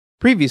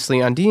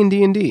Previously on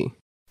D&D.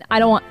 I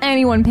don't want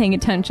anyone paying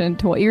attention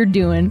to what you're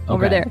doing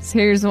over there. So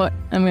here's what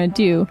I'm going to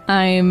do.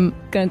 I'm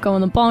going to go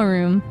in the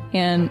ballroom,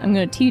 and I'm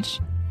going to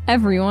teach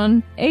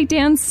everyone a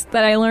dance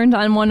that I learned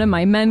on one of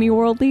my many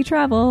worldly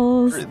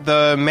travels.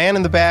 The man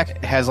in the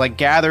back has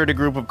gathered a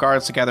group of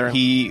guards together.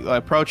 He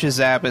approaches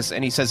Zappis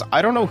and he says,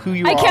 I don't know who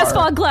you are. I cast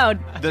Fog Cloud.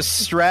 The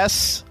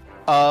stress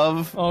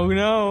of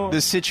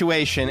the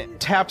situation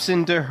taps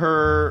into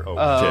her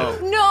wild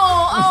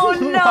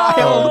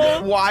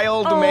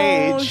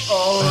mage.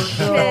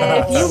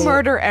 If you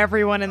murder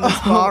everyone in this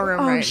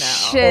ballroom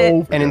right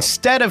now. And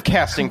instead of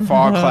casting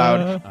Fog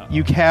Cloud,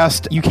 you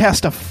cast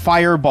a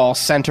fireball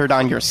centered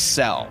on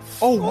yourself.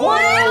 Oh,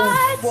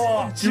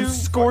 what?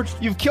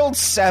 You've killed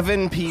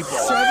 7 people.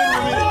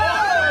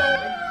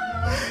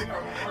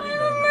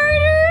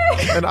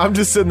 And I'm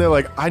just sitting there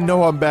I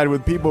know I'm bad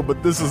with people,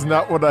 but this is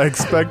not what I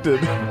expected.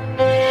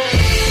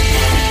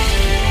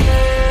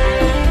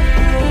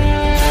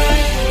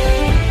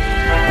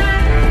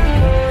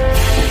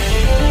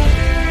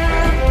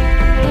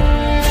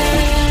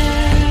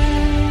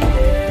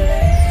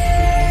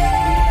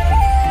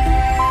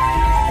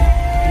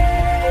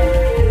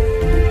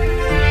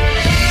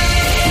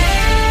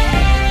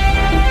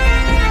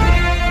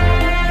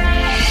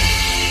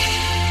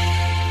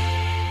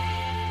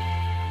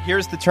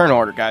 Here's the turn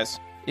order, guys.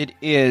 It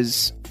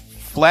is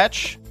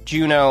Fletch,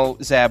 Juno,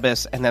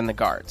 Zabbis, and then the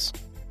guards.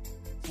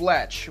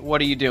 Fletch,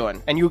 what are you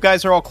doing? And you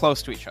guys are all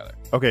close to each other.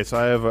 Okay, so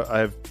I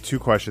have 2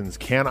 questions.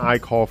 Can I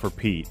call for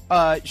Pete?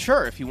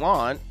 Sure, if you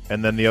want.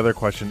 And then the other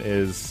question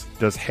is,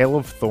 does Hail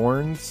of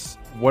Thorns...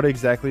 What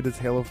exactly does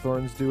Hail of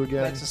Thorns do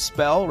again? That's a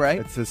spell, right?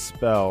 It's a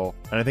spell,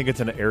 and I think it's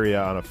an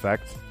area on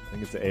effect. I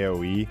think it's an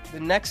AoE. The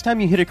next time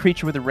you hit a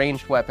creature with a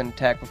ranged weapon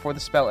attack before the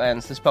spell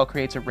ends, the spell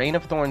creates a rain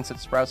of thorns that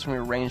sprouts from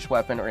your ranged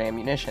weapon or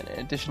ammunition. In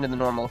addition to the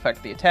normal effect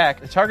of the attack,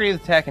 the target of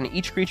the attack and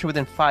each creature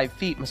within 5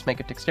 feet must make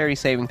a dexterity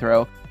saving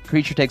throw. The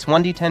creature takes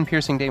 1d10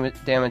 piercing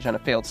damage on a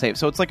failed save.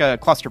 So it's like a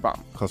cluster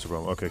bomb. Cluster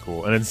bomb, okay,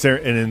 cool. And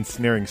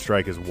ensnaring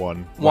strike is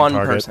one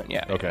target? Person,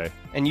 yeah. Okay.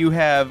 And you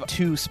have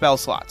 2 spell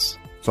slots.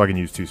 So I can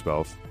use 2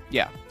 spells?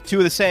 Yeah. 2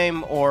 of the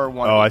same or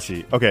 1 Oh, each. I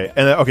see. Okay,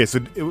 and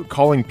so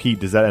calling Pete,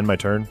 does that end my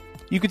turn?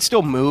 You could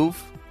still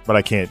move. But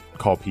I can't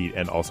call Pete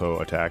and also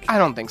attack? I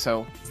don't think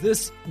so. Is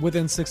this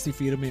within 60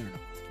 feet of me or no?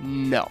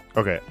 No.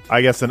 Okay,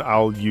 I guess then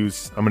I'm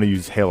going to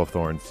use Hail of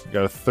Thorns. You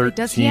got a 13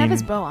 Does he have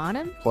his bow on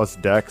him? plus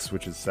Dex,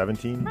 which is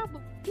 17.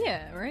 Probably.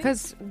 Yeah, right?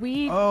 Because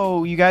we...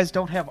 Oh, you guys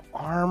don't have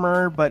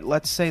armor, but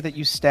let's say that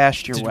you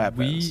stashed your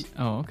weapons.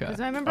 Oh, okay.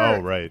 Because I remember... Oh,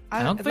 right.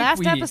 I don't think last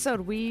we-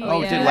 episode we...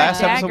 Oh, yeah. did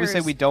last episode we daggers.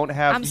 say we don't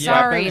have I'm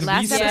sorry. weapons?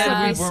 Last We said episode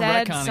we we were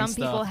said retconning some stuff.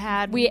 people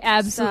had... We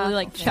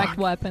absolutely stuff. checked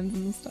weapons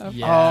and stuff.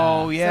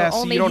 Oh, yeah, So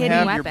so only you don't hidden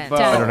have your weapons.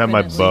 bow. I don't have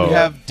my bow. You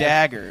have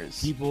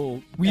daggers.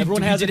 People... We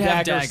everyone has a did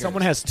have dagger. daggers.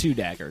 Someone has 2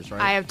 daggers,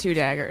 right? I have 2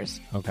 daggers.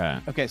 Okay.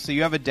 Okay, so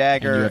you have a And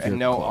dagger you and, have your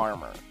no club.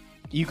 armor.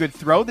 You could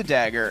throw the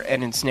dagger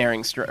and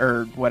ensnaring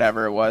or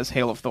whatever it was,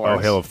 Hail of Thorns.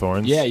 Oh, Hail of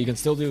Thorns? Yeah, you can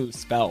still do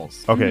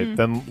spells. Okay,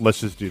 then let's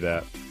just do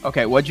that.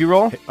 Okay, what'd you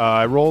roll?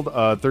 I rolled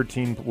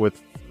 13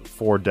 with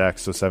 4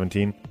 Dex, so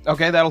 17.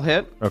 Okay, that'll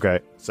hit.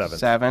 Okay, 7.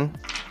 7.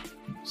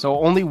 So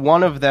only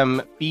one of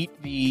them beat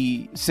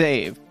the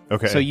save.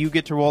 Okay. So you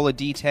get to roll a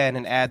d10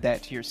 and add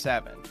that to your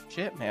 7.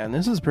 Shit, man,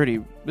 this is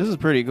pretty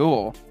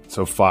cool.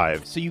 So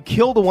 5. So you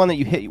kill the one that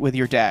you hit with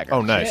your dagger.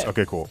 Oh, nice.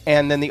 Okay, cool.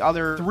 And then the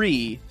other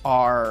 3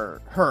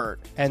 are hurt,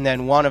 and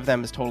then one of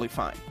them is totally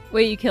fine.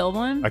 Wait, you killed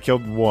one? I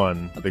killed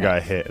 1, the Okay. guy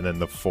hit, and then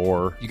the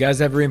 4... You guys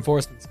have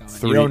reinforcements coming.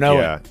 3, you don't know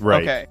yeah, it.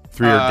 right. Okay.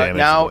 3 are damaged.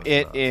 Now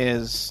it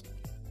is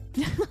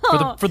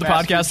For the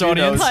podcast Master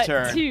audience. Juno's Cut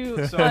turn.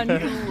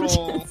 to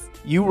So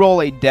you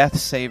roll a death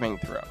saving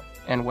throw.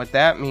 And what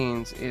that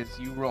means is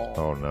you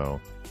Oh,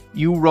 no.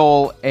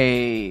 roll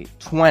a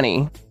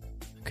 20.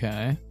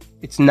 Okay.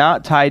 It's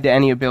not tied to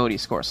any ability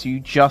score, so you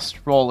just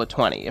roll a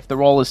 20. If the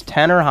roll is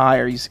 10 or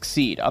higher, you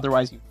succeed.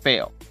 Otherwise, you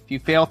fail. If you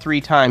fail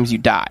 3 times, you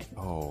die.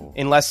 Oh.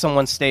 Unless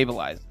someone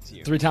stabilizes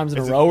you. 3 times in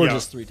a Is it- row or yeah.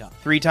 just 3 times?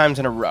 3 times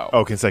in a row.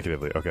 Oh,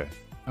 consecutively. Okay.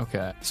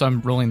 Okay. So I'm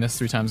rolling this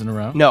 3 times in a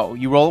row? No,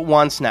 you roll it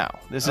once now.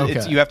 This is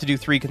Okay. you have to do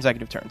 3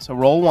 consecutive turns. So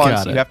roll once,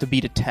 Got it. you have to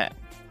beat a 10.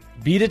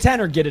 Beat a 10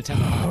 or get a 10?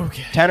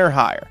 Okay. 10 or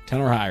higher. 10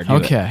 or higher. Do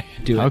Okay.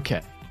 It. Do it.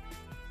 Okay.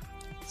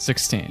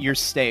 16. You're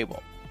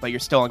stable, but you're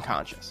still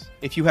unconscious.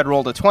 If you had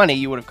rolled a 20,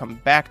 you would have come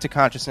back to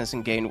consciousness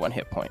and gained 1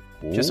 hit point.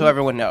 Just so Ooh.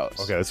 everyone knows.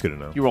 Okay, that's good to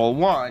know. You roll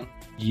 1,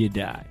 You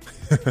die.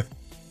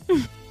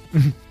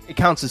 it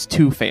counts as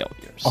 2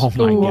 failures. Oh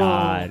my Ooh.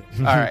 god.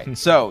 All right,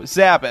 so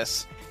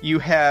Zabbis, you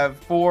have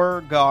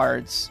 4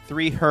 guards,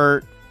 3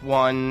 hurt,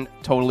 1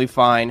 totally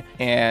fine,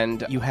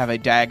 and you have a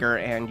dagger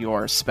and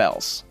your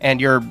spells, and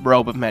your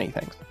robe of many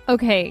things.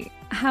 Okay,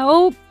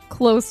 how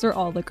close are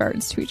all the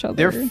guards to each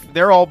other?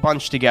 They're all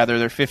bunched together.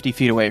 They're 50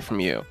 feet away from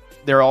you.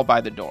 They're all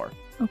by the door.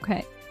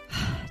 Okay.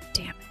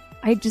 Damn it.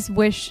 I just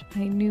wish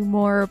I knew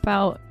more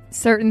about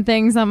certain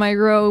things on my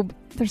robe.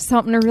 There's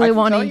something I really I can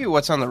want tell to... you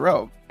what's on the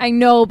robe. I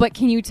know, but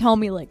can you tell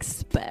me,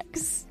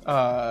 specs?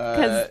 Because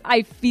Because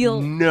I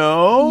feel...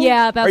 No?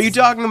 Yeah, that's... Are you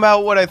talking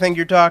about what I think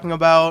you're talking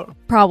about?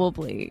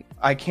 Probably.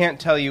 I can't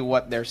tell you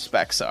what their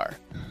specs are.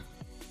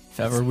 If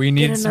ever we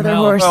need some another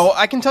help. horse. Well,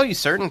 I can tell you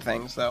certain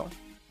things though.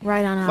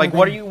 Right on. Like,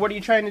 what are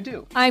you trying to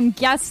do? I'm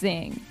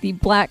guessing the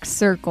black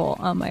circle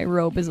on my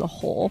robe is a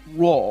hole.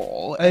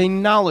 Roll a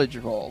knowledge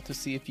roll to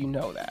see if you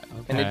know that.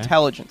 An Okay.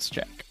 intelligence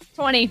check.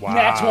 20.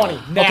 Nat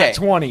 20. Nat Okay.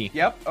 20.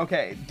 Yep.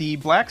 Okay. The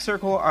black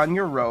circle on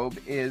your robe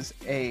is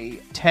a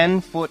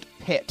 10-foot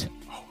pit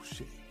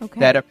Okay.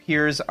 that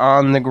appears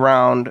on the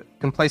ground,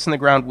 can place on the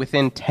ground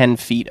within 10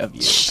 feet of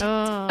you.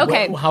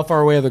 Okay. How far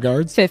away are the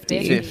guards?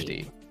 50.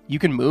 50. You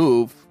can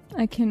move.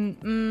 I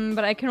can,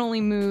 but I can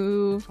only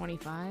move.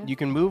 25. You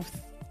can move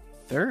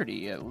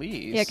 30 at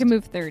least. Yeah, I can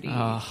move 30,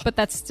 Ugh. but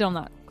that's still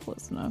not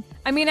close enough.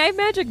 I mean, I have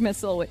magic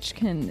missile, which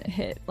can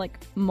hit like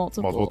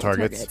multiple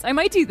targets. I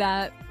might do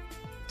that.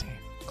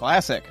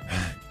 Classic.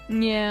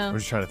 Yeah. I'm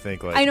just trying to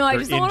think. Like, I know. I they're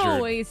just don't want to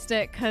injured. waste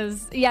it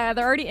because they're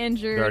already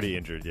injured. They're already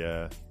injured.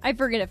 Yeah. I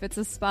forget if it's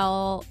a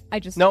spell. I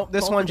just Nope,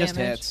 this roll one for just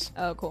damage. hits.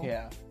 Oh, cool.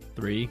 Yeah.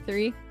 3.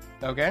 3,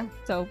 Okay.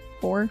 so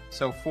 4.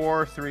 So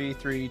 4, 3,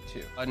 3,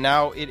 2.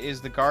 Now it is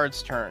the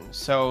guards' turn.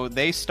 So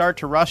they start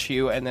to rush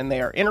you, and then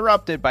they are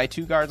interrupted by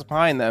 2 guards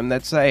behind them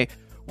that say,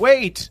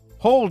 "Wait!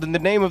 Hold in the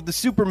name of the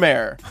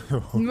Supermare!"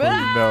 Oh,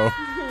 no.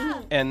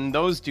 And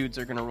those dudes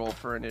are going to roll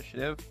for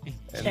initiative.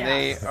 And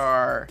they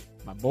are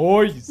My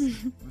boys.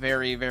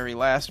 very, very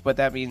last, but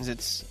that means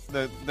it's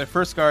the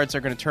first guards are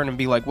going to turn and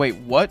be like, "Wait,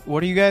 what?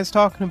 What are you guys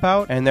talking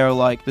about?" And they're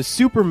like, "The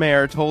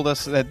Supermare told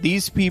us that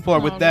these people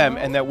are with them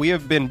and that we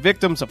have been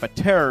victims of a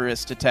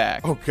terrorist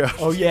attack." Oh god.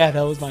 Oh yeah,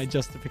 that was my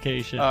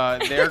justification.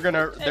 They're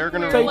gonna we're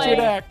roll. like-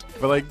 Act.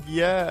 But like,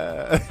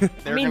 yeah.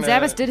 They're I mean, gonna-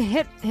 Zabbis did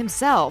hit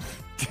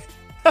himself.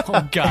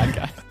 Oh God,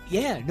 God.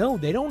 Yeah, no,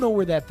 they don't know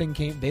where that thing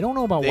came. They don't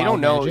know about They wild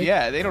don't know. magic.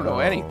 Yeah, they don't know Oh.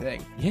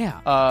 anything. Yeah.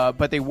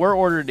 But they were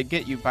ordered to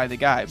get you by the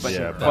guy. But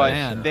Yeah, but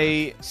man.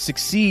 they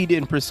succeed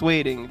in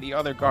persuading the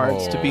other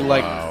guards to be Oh,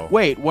 like, wow.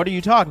 "Wait, what are you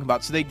talking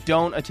about?" So they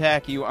don't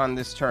attack you on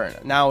this turn.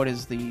 Now it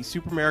is the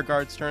Supermare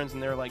guards' turns,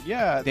 and they're like,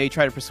 "Yeah." They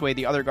try to persuade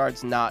the other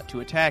guards not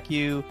to attack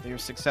you. They're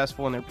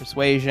successful in their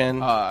persuasion.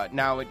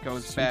 Now it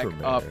goes back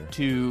Supermare. up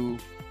to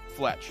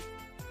Fletch.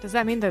 Does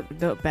that mean the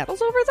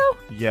battle's over though?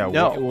 Yeah.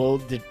 No. Well,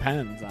 it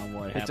depends on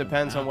what It happens.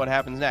 depends on now. what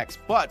happens next.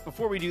 But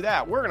before we do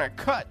that, we're gonna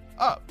cut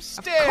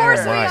upstairs. course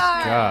Oh my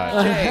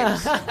god.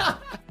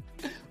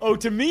 James. Oh,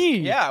 to me.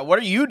 Yeah, what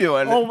are you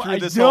doing Oh through my.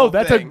 this No, whole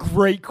that's thing? a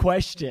great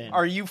question.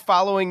 Are you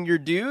following your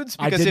dudes?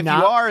 I Because did if not-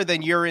 you are,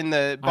 then you're in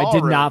the I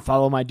ballroom. did not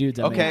follow my dudes.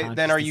 I made a Okay, conscious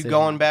then are you decision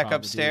going to back follow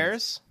the dudes.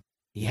 upstairs?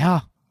 Yeah.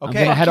 I'm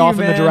Okay. gonna head Fuck off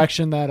you, in the man.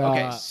 direction that.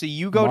 Okay, so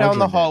you go down the Margarine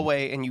did.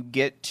 hallway and you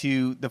get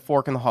to the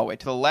fork in the hallway.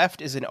 To the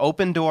left is an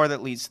open door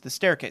that leads to the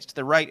staircase. To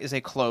the right is a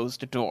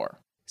closed door.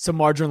 So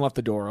Margarine left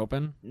the door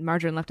open.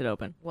 Margarine left it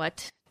open.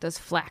 What does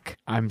Flack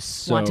I'm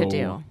so want to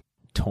do?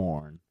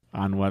 torn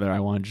on whether I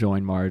want to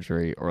join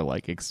Marjorie or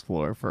like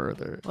explore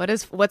further.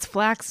 What's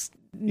Flack's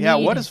Yeah,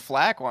 need? what does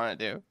Flack want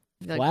to do?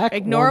 Like, Flack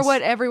ignore wants-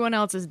 what everyone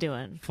else is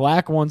doing.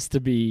 Flack wants to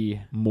be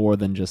more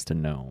than just a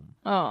gnome,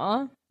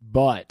 Aw.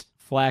 but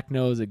Flack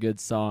knows a good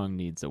song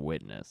needs a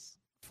witness.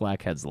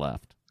 Flack heads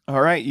left.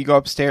 All right, you go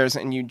upstairs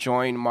and you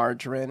join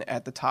Margarine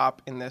at the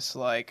top in this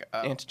like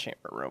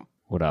antechamber room.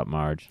 What up,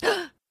 Marge?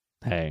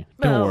 Hey,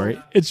 don't Oh. worry.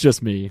 It's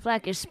just me.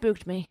 Flack, you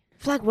spooked me.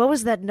 Flack, what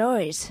was that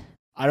noise?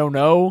 I don't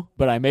know,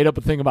 but I made up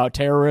a thing about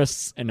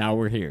terrorists, and now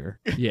we're here.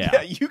 Yeah,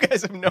 Yeah. you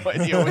guys have no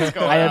idea what's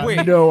going I have on.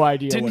 Wait, no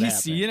idea Didn't what he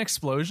happened. see an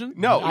explosion?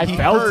 No, I he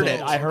felt heard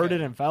it. I heard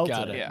it and felt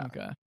Got it. it. Yeah.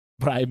 Okay.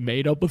 But I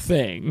made up a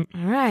thing.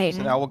 All right.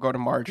 So now we'll go to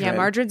Margarine. Yeah,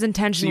 Margarine's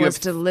intention So you was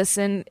have to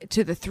listen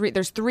to the three.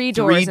 There's three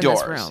doors three in doors.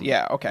 this room.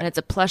 Yeah, And okay. it's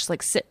a plush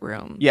like sit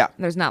room. Yeah.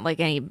 There's not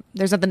like any.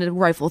 There's nothing to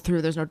rifle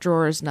through. There's no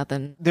drawers.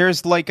 Nothing.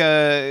 There's like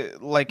an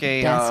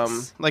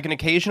Desks. like an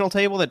occasional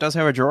table that does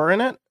have a drawer in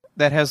it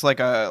that has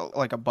like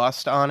a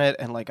bust on it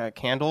and like a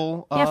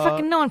candle. Yeah,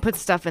 fucking no one puts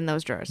stuff in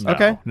those drawers. No,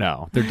 Okay.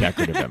 No, they're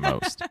decorative at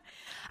most.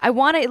 I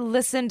want to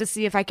listen to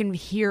see if I can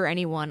hear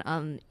anyone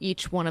on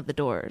each one of the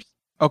doors.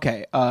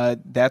 Okay,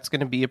 that's going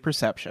to be a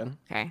perception.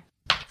 Okay.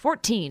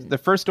 14. The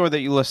first door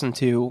that you listen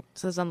to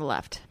So it's on the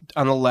left.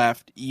 on the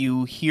left,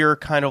 you hear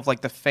kind of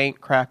like the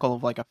faint crackle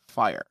of like a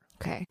fire,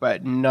 Okay.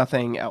 but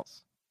nothing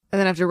else. And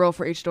then I have to roll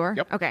for each door?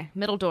 Yep. Okay.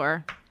 Middle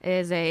door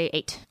is a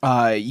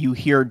 8. You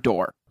hear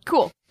door.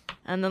 Cool.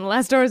 And then the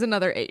last door is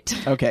another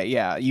 8. Okay,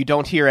 yeah, you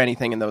don't hear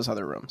anything in those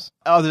other rooms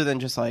other than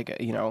just like,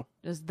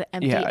 Just the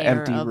empty yeah, air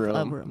empty of room.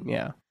 a room.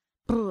 Yeah.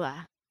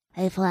 Blah.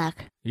 Hey,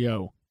 Flack.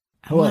 Yo.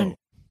 I Hello. want-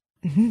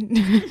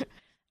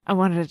 I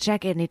wanted to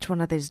check in each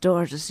one of these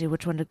doors to see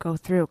which one to go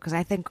through, because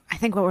I think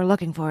what we're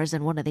looking for is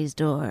in one of these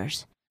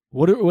doors.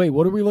 What are we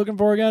looking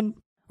for again?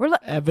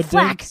 Evidence?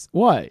 Flack.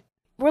 What?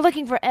 We're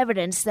looking for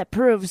evidence that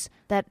proves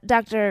that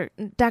Dr.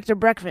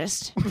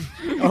 Breakfast.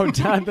 Oh,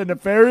 the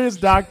nefarious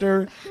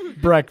Dr.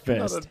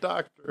 Breakfast.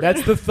 doctor.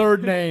 That's the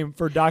third name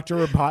for Dr.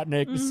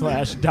 Robotnik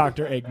 /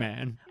 Dr.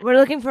 Eggman. We're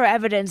looking for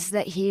evidence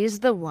that he's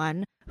the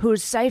one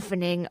who's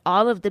siphoning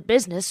all of the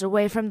business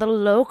away from the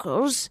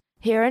locals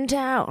here in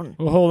town.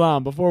 Well, hold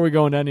on. Before we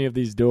go into any of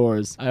these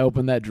doors, I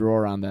opened that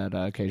drawer on that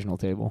occasional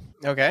table.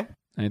 Okay.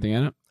 Anything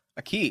in it?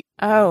 A key.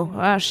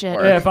 Oh, shit.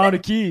 Hey, I found a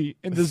key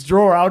in this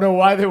drawer. I don't know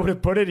why they would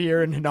have put it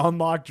here in an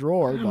unlocked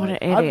drawer, What an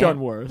but I've idiot. done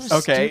worse.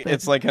 Okay, Stupid.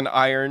 it's like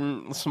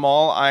an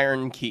small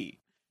iron key.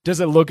 Does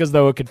it look as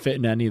though it could fit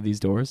in any of these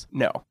doors?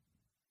 No.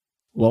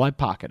 Well, I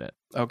pocket it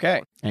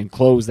Okay. and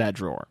close that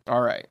drawer.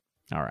 All right.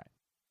 All right.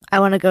 I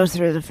want to go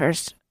through the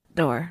first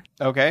door.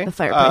 Okay. The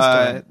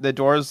fireplace door. The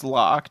door's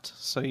locked,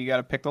 so you got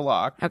to pick the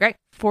lock. Okay.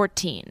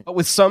 14.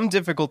 With some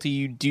difficulty,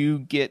 you do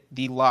get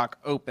the lock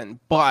open,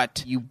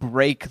 but you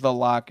break the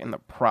lock in the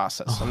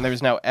process, and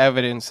there's no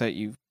evidence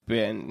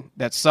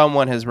that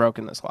someone has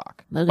broken this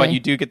lock. Okay. But you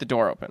do get the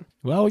door open.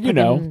 Well, you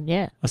know,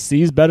 Yeah. a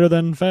C's better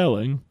than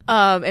failing.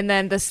 And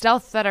then the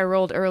stealth that I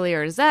rolled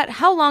earlier,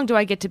 how long do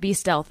I get to be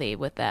stealthy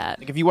with that?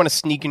 Like if you want to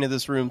sneak into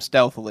this room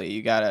stealthily,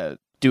 you gotta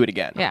do it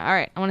again. Yeah, all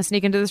right. I want to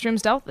sneak into this room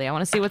stealthily. I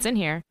want to see what's in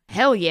here.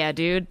 Hell yeah,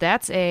 dude.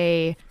 That's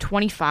a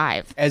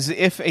 25. As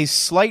if a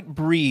slight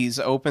breeze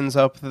opens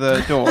up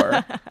the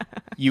door,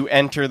 you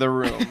enter the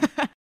room.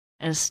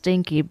 A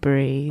stinky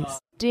breeze.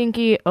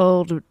 Stinky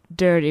old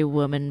dirty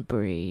woman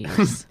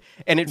breeze.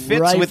 And it fits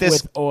Rife with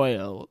this.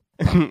 oil.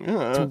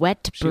 It's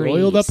wet She breeze.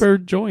 oiled up her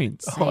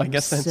joints. Oh, I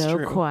guess that's so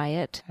true.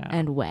 quiet Yeah.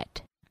 and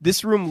wet.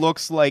 This room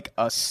looks like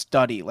a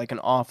study, like an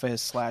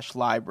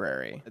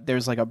office/library.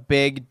 There's like a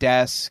big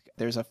desk.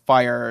 There's a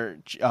fire,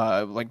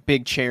 like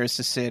big chairs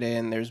to sit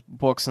in. There's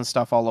books and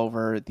stuff all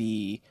over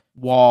the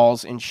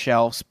walls and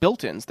shelves,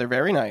 built-ins. They're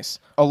very nice.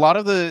 A lot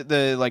of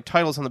the like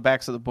titles on the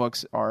backs of the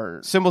books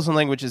are symbols and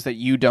languages that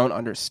you don't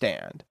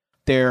understand.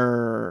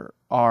 There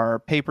are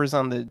papers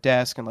on the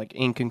desk and like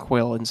ink and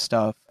quill and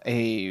stuff.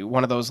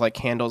 One of those like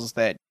candles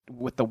that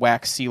with the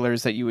wax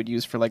sealers that you would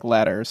use for like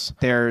letters.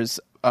 There's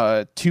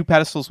 2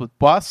 pedestals with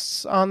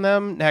busts on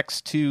them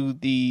next to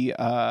the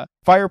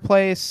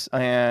fireplace,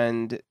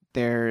 and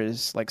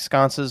there's like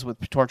sconces with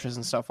torches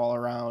and stuff all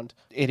around.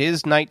 It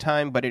is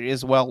nighttime, but it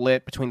is well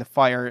lit between the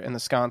fire and the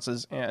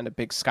sconces and a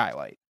big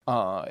skylight.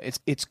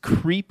 It's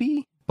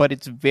creepy, but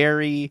it's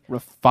very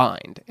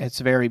refined. It's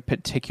very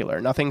particular.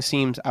 Nothing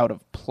seems out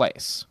of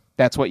place.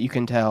 That's what you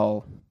can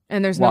tell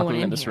And there's no walking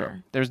one in this here.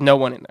 room. There's no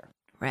one in there.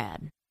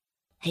 Rad.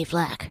 Hey,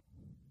 Flack.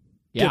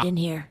 Yeah. Get in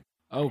here.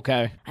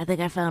 Okay. I think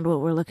I found what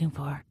we're looking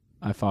for.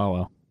 I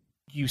follow.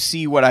 You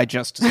see what I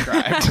just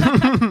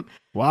described.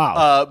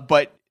 Wow.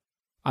 But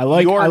I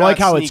like you're not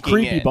how it's sneaking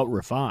creepy in. but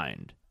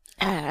refined.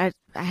 I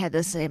had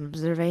the same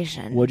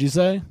observation. What'd you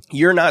say?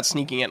 you're not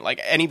sneaking in.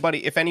 Like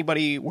if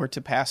anybody were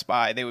to pass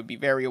by, they would be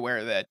very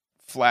aware that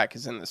Flack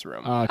is in this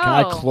room. Can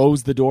I Oh.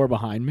 close the door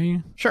behind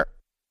me? Sure.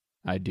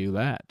 I do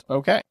that.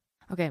 Okay.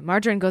 Okay,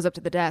 Margarine goes up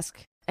to the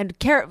desk. And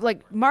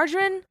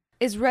Margarine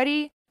is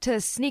ready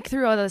to sneak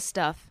through all this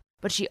stuff,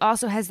 but she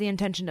also has the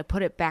intention to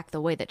put it back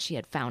the way that she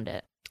had found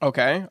it.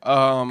 Okay.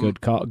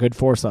 Good call. Good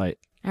foresight.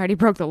 I already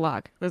broke the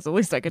lock. That's the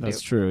least I could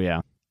That's do. true.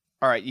 Yeah.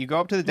 All right. You go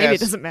up to the Maybe it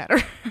desk, doesn't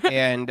matter.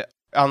 and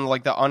on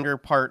like the under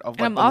part of like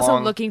And I'm the also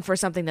long- looking for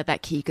something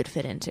that key could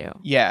fit into.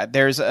 Yeah,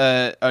 there's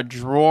a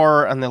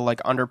drawer on the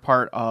like under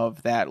part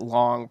of that the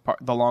long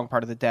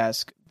part of the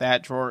desk.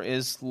 That drawer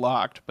is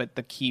locked, but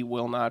the key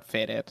will not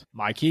fit it.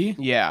 My key?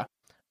 Yeah.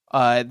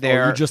 Or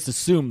There. you just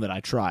assume that I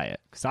try it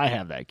because I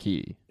have that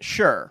key.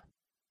 Sure,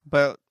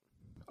 but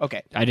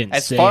okay. I didn't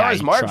As say far I as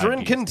tried Margarine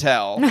keys. can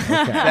tell, Okay.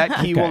 that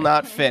key Okay. will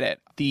not fit it.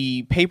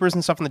 The papers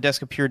and stuff on the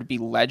desk appear to be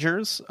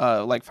ledgers,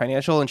 like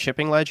financial and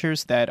shipping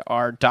ledgers that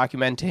are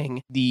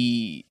documenting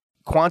the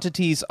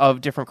quantities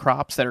of different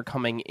crops that are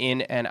coming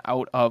in and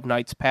out of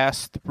Knight's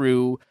Pass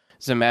through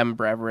Zemem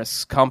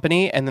Brevis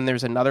company. And then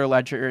there's another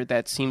ledger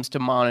that seems to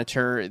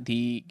monitor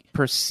the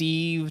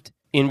perceived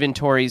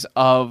inventories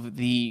of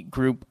the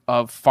group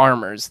of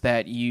farmers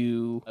that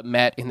you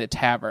met in the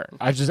tavern.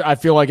 I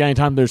feel like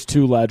anytime there's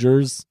 2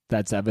 ledgers,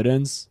 that's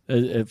evidence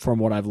from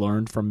what I've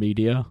learned from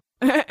media.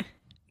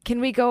 Can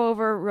we go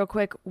over real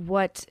quick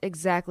what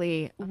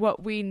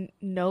we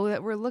know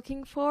that we're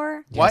looking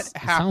for? What Yes, it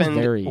sounds happened?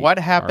 very What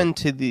happened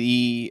to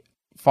the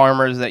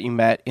farmers that you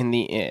met in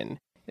the inn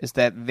is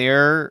that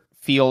their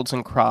fields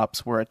and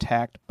crops were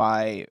attacked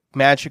by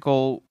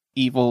magical,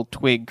 evil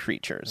twig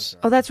creatures.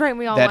 Oh, that's right. And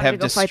we all That wanted have to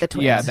go fight the dist-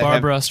 twins. yeah, that have-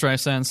 Barbara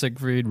Streisand,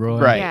 Siegfried, Roy.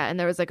 Right. Yeah, and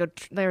there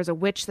was a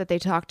witch that they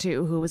talked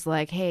to who was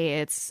like, "Hey,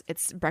 it's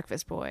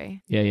Breakfast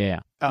Boy." Yeah.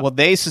 Well,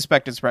 they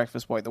suspect it's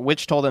Breakfast Boy. The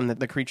witch told them that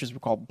the creatures were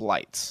called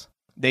blights.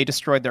 They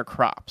destroyed their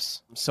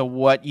crops. So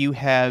what you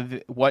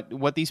have,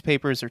 what these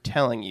papers are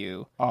telling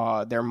you,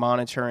 they're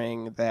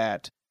monitoring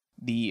that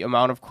the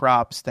amount of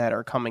crops that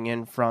are coming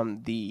in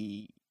from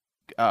the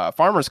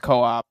farmers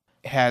co-op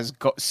has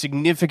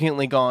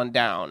significantly gone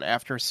down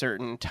after a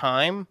certain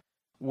time,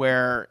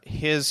 where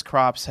his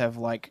crops have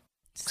like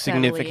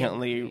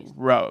significantly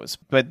rose.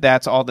 But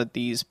that's all that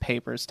these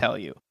papers tell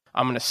you.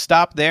 I'm going to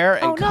stop there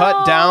and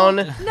cut down.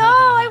 No,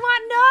 I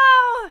want no.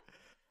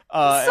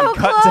 So and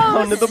cut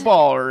down to close. the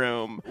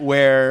ballroom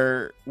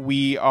where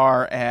we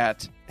are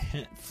at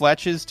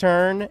Fletch's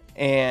turn,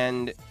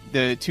 and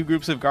The two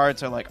groups of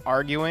guards are like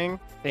arguing,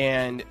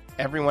 and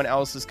everyone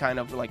else is kind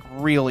of like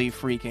really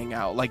freaking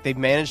out. Like they've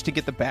managed to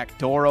get the back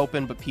door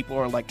open, but people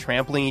are like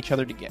trampling each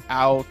other to get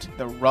out.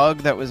 The rug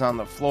that was on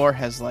the floor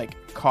has like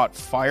caught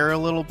fire a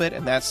little bit,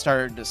 and that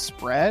started to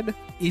spread.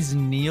 Is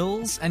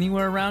Niels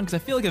anywhere around? Because I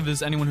feel like if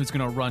there's anyone who's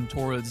going to run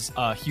towards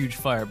a huge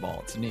fireball,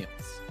 it's Niels.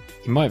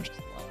 He might have just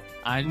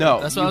left. No,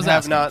 that's what you I was have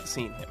asking. not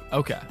seen him.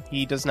 Okay.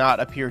 He does not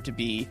appear to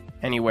be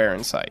anywhere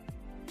in sight.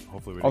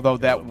 Hopefully, we Although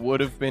didn't kill that him. would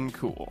have been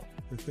cool.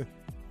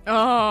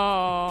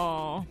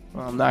 Oh.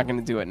 Well, I'm not going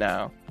to do it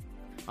now.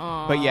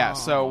 But yeah,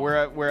 so we're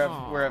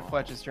at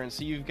Fletch's turn.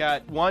 So you've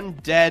got one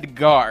dead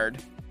guard,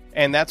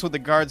 and that's what the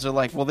guards are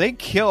like. Well,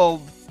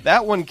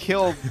 that one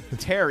killed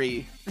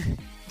Terry.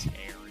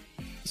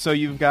 So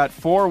you've got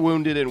 4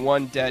 wounded and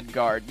 1 dead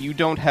guard. You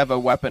don't have a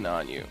weapon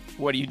on you.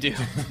 What do you do?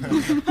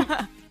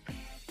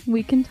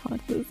 We can talk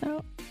this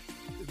out.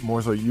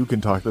 More so, you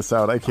can talk this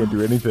out. I can't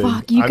do anything.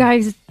 Fuck, you I'm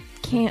guys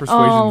can't.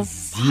 Persuasion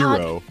Fuck.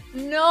 0.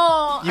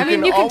 No. I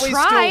mean, you can always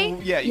try.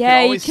 Still, yeah, Yeah,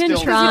 you always can still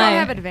Because try. you don't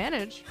have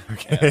advantage.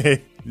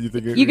 Okay. You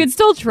think You could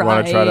still You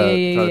want try. to try to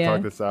Yeah.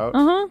 talk this out?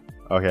 Uh huh.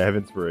 Okay, I have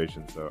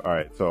inspiration. So, all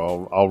right.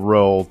 So I'll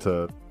roll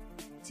to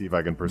see if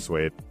I can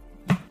persuade.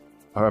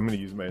 I'm going to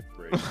use my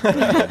inspiration.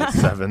 I rolled a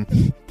 7.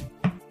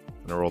 And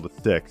I rolled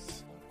a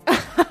 6.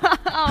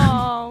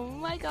 Oh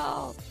my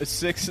god. A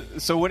 6.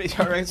 So what?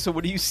 All right. So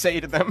what do you say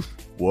to them?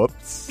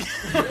 Whoops.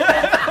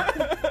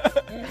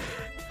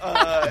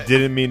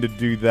 Didn't mean to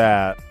do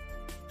that.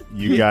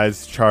 You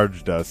guys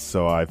charged us,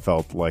 so I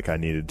felt like I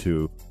needed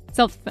to.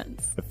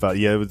 Self-defense. I felt,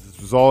 yeah, it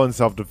was all in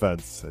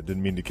self-defense. I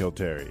didn't mean to kill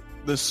Terry.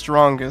 The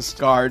strongest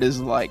guard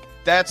is like,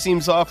 that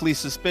seems awfully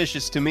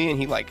suspicious to me, and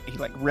he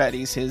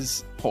readies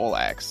his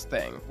poleaxe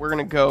thing. We're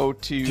gonna go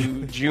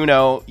to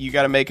Juno. You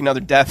got to make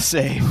another death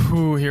save.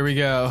 Ooh, here we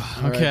go.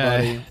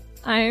 Okay.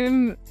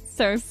 I'm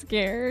so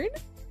scared.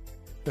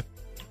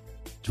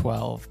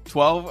 12.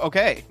 12.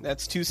 Okay,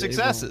 that's 2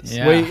 successes.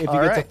 Yeah. Wait, if he All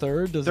gets a right.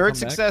 third, does it Third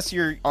come back? success,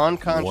 you're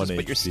unconscious, 1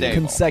 but you're HP. stable.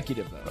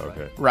 Consecutive, though.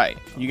 Okay. Right.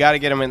 You got to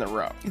get him in the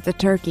row. It's a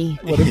turkey.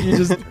 What if you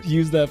just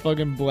use that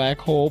fucking black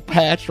hole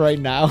patch right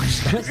now?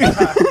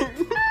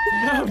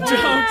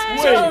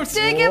 Don't.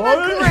 Dig him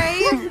a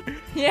grave.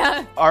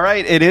 Yeah. All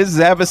right, it is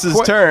Zabas's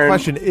turn.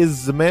 Question: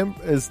 is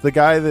the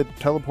guy that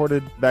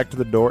teleported back to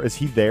the door? Is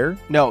he there?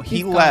 No, he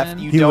He's left. gone.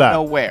 You He don't left.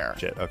 know where.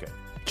 Shit. Okay.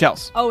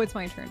 Chels, Oh, it's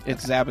my turn.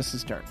 it's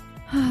Zabas's turn.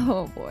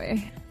 Oh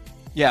boy.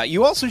 Yeah,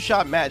 you also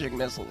shot magic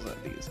missiles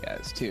at these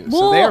guys too, so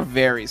Well, they're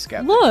very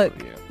skeptical Look,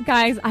 of you.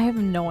 guys, I have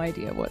no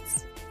idea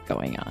what's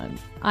going on.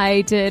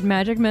 I did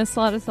magic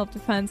missile out of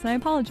self-defense, and I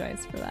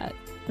apologize for that.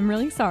 I'm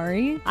really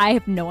sorry. I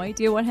have no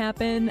idea what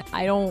happened.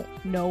 I don't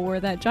know where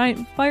that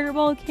giant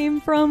fireball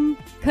came from,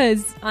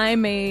 because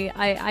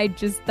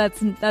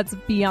that's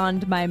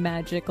beyond my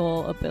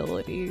magical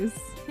abilities.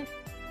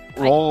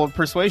 Roll a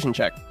persuasion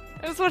check.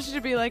 I just want you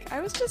to be like, I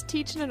was just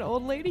teaching an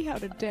old lady how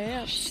to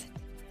dance.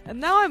 And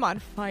now I'm on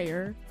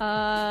fire.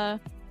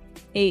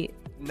 8.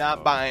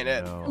 Not buying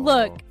it. No.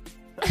 Look,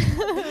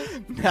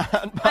 Not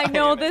I buying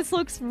know it. this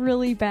looks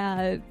really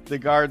bad. The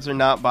guards are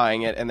not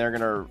buying it, and they're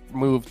gonna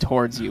move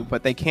towards you,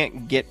 but they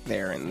can't get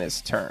there in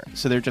this turn,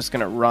 so they're just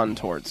gonna run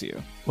towards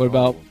you. What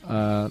about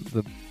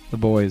the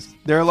boys?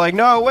 They're like,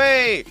 no,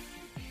 wait!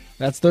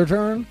 That's their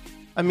turn?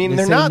 I mean, They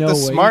they're say not no, the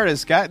wait.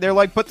 smartest guy. They're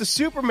like, but the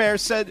super mayor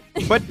said,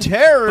 but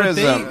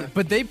terrorism.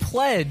 But they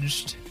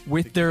pledged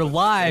with their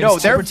lives. No,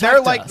 to they're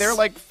protect like us. they're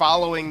like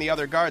following the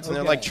other guards, and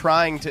they're like Okay.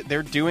 trying to.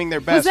 They're doing their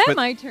Was best. that but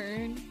my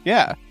turn?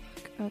 yeah,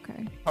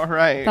 Okay. all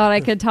right. Thought I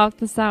could talk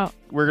this out.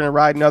 We're gonna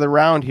ride another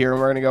round here, and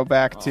we're gonna go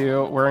back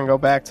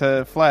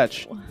to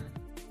Fletch.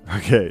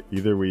 Okay.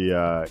 Either we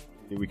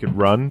could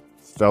run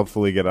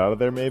stealthily, get out of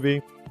there,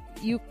 maybe,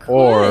 You could.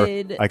 or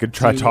I could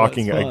try Do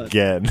talking what's fun.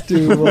 again.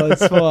 Do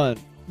what's fun.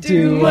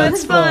 Do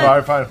what's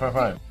fun.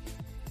 Fine.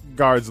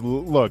 Guards,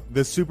 look,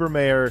 the super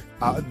mayor,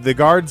 the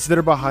guards that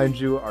are behind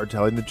you are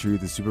telling the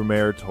truth. The super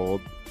mayor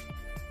told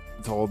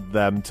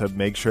them to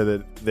make sure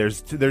that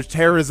there's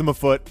terrorism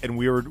afoot, and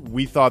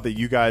we thought that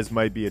you guys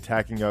might be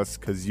attacking us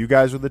because you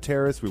guys were the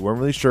terrorists. We weren't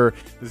really sure.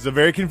 This is a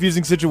very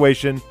confusing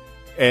situation,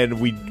 and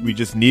we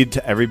just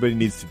everybody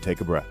needs to take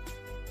a breath.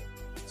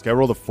 This guy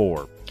rolled a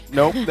 4.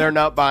 Nope, they're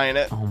not buying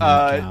it. Oh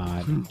my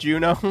God.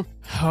 Juno.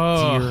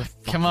 Oh, Dear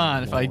come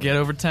on. If I Lord. get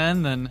over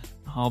 10, then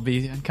I'll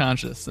be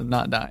unconscious and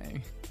not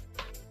dying.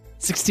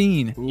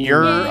 16.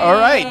 You're all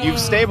right. You've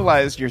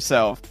stabilized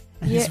yourself.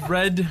 These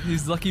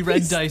lucky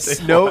red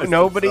dice.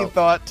 Nobody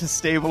thought to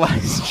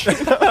stabilize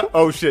Juno.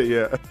 Oh shit!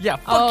 Yeah. Yeah,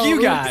 fuck Oh, you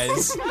oops.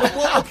 guys.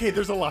 Well, okay.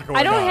 There's a lot going on.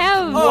 I don't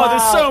have. Oh,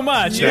 there's so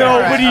much. Yeah.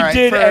 Nobody All right,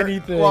 did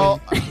anything.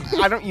 Well,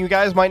 I don't. You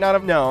guys might not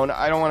have known.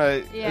 I don't want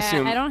to Yeah,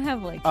 assume. I don't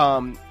have like.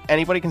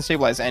 Anybody can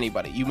stabilize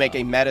anybody. You make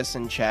a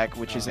medicine check,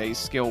 which is a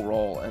skill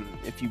roll, and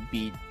if you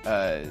beat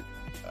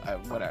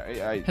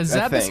whatever. Has a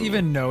Zappis thing.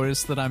 even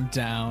noticed that I'm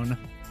down?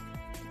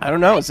 I don't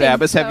know, I think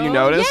Zabbis. Have you so.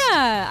 noticed?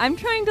 Yeah, I'm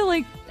trying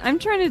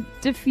to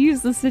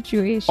diffuse the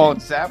situation. Oh,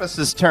 it's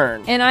Zabbis'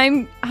 turn.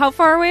 And how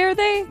far away are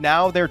they?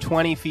 Now they're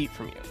 20 feet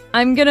from you.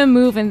 I'm gonna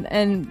move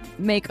and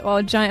make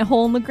a giant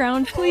hole in the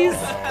ground, please.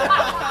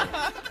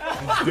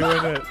 He's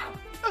doing it.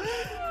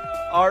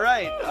 All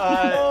right.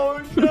 Oh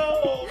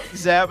no!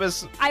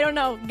 Zabbis I don't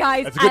know,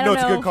 guys. That's a good. I No, don't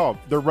it's a know. good call.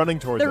 They're running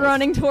towards. They're us.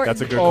 running towards.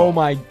 That's a good. Oh call.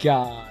 my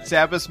god!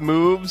 Zabbis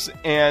moves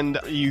and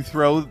you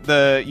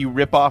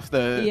rip off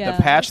the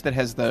patch that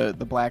has the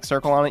black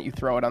circle on it. You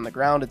throw it on the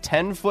ground. A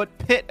 10-foot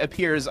pit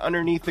appears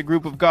underneath the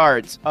group of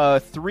guards.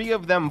 3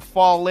 of them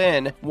fall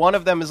in. One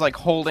of them is like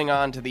holding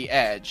on to the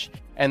edge.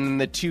 And then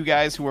the 2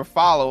 guys who are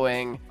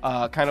following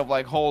kind of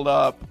like hold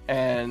up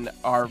and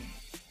are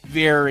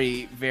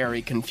very,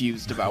 very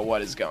confused about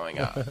what is going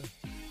on.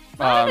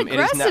 Not an It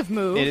is aggressive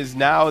move. It is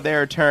now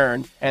their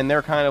turn, and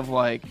they're kind of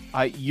like,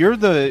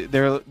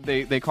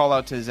 they call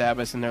out to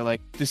Zabbis, and they're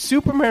like, the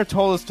super mayor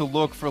told us to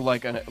look for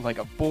like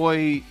a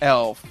boy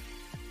elf.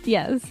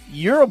 Yes.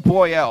 You're a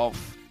boy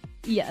elf,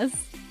 Yes.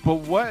 but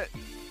why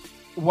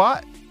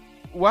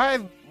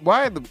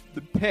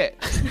the pit?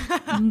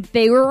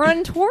 They were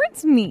running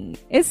towards me.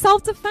 It's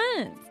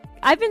self-defense.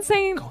 I've been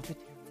saying.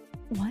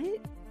 What?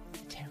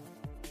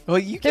 Well,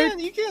 you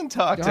can't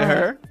talk to Go ahead.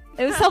 her.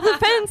 It was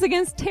self-defense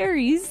against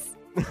Terry's.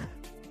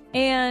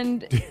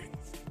 And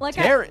like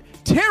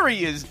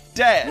Terry is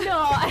dead.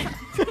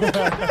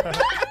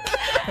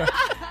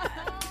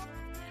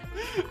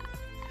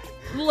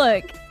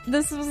 Look,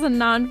 this was a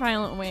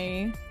non-violent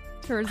way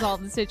to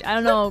resolve the situation. I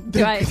don't know.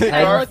 Do I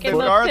look in The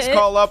the guards pit?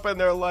 call up and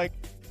they're like,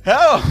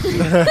 help! See,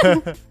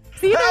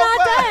 they're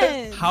not Help us!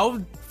 dead. How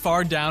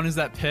far down is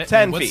that pit?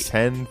 10 What's- feet.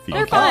 10 feet.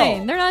 They're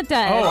fine. They're not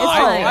dead. Oh, it's I-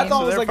 fine. I thought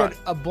So it was they're like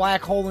a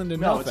black hole into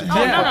No, it's nothing. a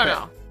 10 no, foot no, pit.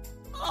 no.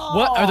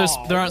 What are there?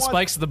 There aren't What?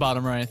 spikes at the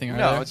bottom or anything, are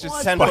No, there? it's just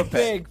What's 10 the foot pit.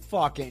 big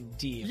fucking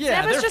deal?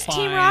 Yeah, Zabbis they're just fine.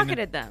 team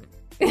rocketed them.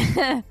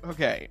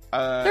 Okay.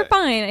 They're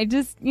fine. I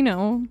just,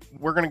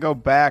 We're going to go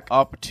back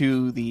up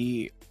to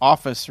the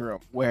office room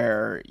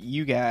where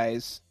you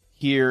guys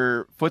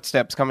hear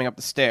footsteps coming up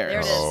the stairs. There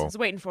it is. Oh. I was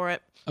waiting for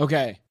it.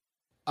 Okay.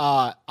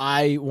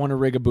 I want to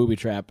rig a booby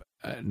trap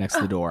next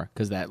to the door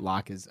because that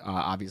lock is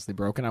obviously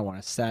broken. I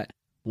want to set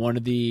one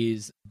of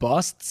these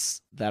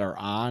busts that are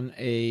on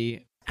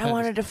a. I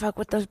wanted to fuck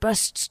with those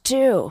busts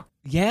too.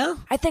 Yeah.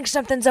 I think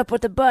something's up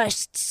with the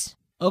busts.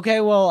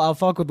 Okay. Well, I'll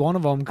fuck with one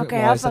of them.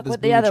 Okay, I'll fuck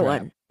with the other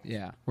one.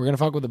 Yeah, we're gonna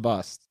fuck with the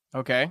bust.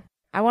 Okay.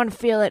 I want to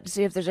feel it to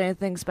see if there's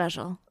anything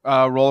special.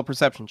 Roll a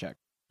perception check.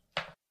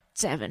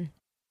 7.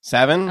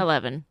 7.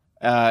 11.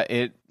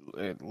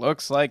 It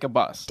looks like a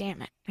bust.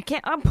 Damn it. I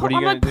can't. I'm What are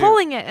you gonna do?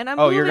 pulling it, and I'm.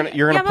 Oh, you're moving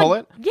gonna it. pull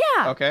it?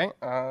 Yeah. Okay.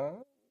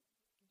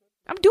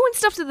 I'm doing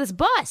stuff to this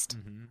bust.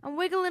 I'm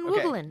wiggling, Okay.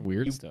 wiggling.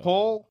 Weird You stuff.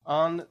 pull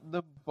on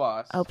the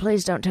bust. Oh,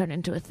 please don't turn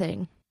into a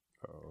thing.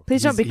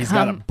 Please don't He's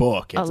got a become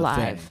book. It's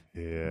alive. A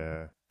thing.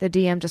 Yeah. The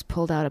DM just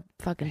pulled out a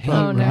fucking Hey, book.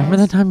 Oh, no. remember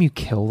the time you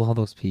killed all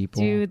those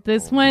people? dude,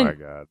 this Oh my went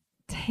god.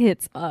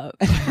 tits up.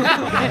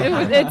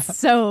 It's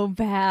so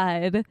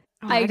bad.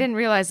 Oh, I didn't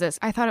realize this.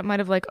 I thought it might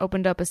have like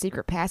opened up a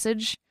secret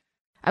passage.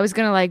 I was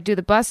gonna like do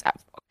the bus.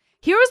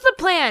 Here was the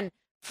plan,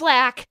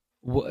 Flack.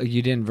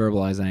 You didn't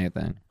verbalize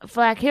anything.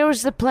 Flack, here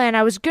was the plan.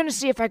 I was going to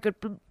see if I could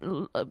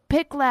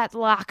pick that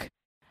lock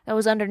that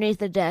was underneath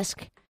the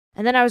desk.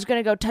 And then I was going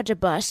to go touch a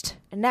bust.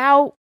 And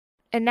now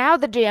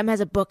the DM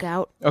has a book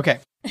out. Okay.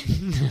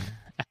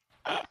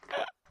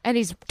 And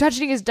he's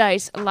touching his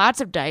dice. Lots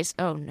of dice.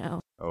 Oh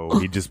no. Oh,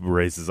 he just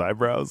raised his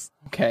eyebrows.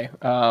 Okay.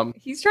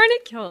 He's trying to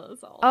kill us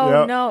all. Oh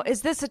Yep. no.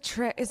 Is this a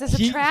trick? Is this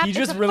a trap? He It's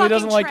just a really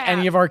doesn't fucking like trap.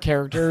 any of our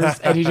characters,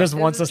 and he just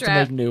wants us It's a to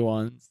trap. make new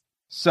ones.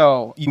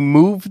 So you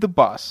move the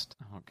bust.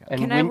 Okay. And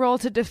Can I when- roll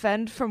to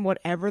defend from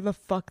whatever the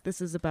fuck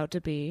this is about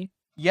to be?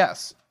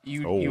 Yes,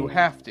 you Oh.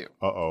 have to.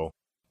 Uh-oh.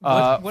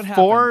 What happened?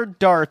 4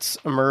 darts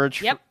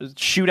emerge, Yep.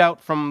 shoot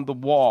out from the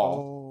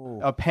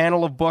wall. A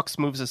panel of books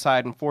moves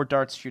aside, and 4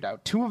 darts shoot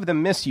out. 2 of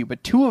them miss you,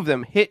 but 2 of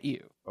them hit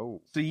you.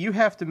 Oh. So you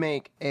have to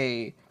make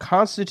a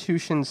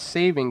Constitution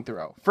saving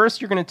throw.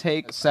 First, you're going to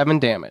take 7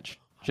 damage,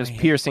 just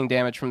piercing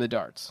damage from the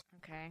darts.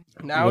 Okay.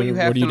 Now what, you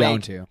have what are you to down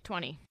make to?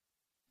 20.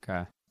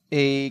 Okay.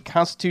 a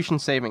Constitution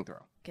saving throw.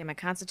 Okay, my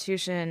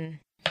Constitution.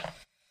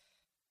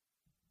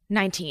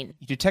 19.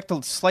 You detect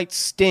a slight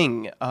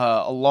sting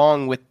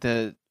along with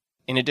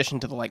in addition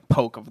to the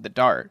poke of the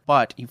dart,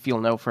 but you feel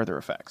no further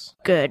effects.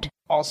 Good.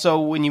 Also,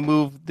 when you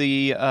move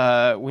the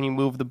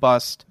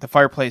bust, the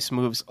fireplace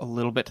moves a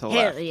little bit to the Hell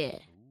left. yeah.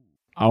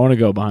 I want to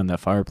go behind that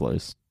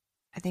fireplace.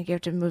 I think you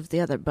have to move the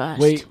other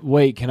bust.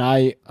 Wait, can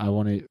I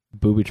want to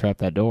booby trap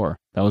that door.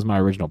 That was my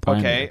original plan.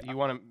 Okay, you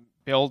want to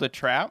build a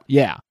trap?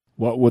 Yeah.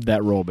 What would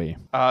that roll be?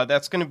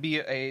 That's going to be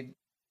a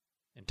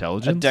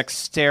Intelligence?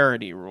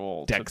 dexterity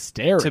roll.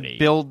 Dexterity.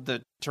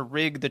 To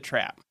rig the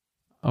trap.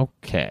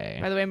 Okay.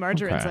 By the way,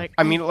 Margarine's Okay. like.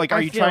 I mean,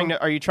 are you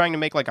feel- trying to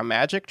make a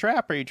magic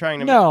trap? Or are you trying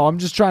to? No, I'm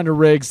just trying to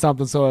rig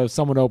something so if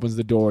someone opens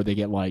the door, they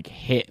get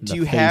hit in Do the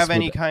you face have with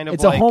any it. kind of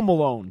It's a Home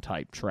Alone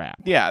type trap.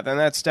 Yeah, then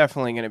that's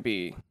definitely going to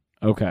be.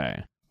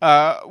 Okay.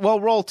 Well,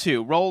 roll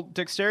 2. Roll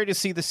dexterity to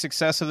see the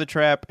success of the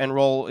trap, and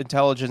roll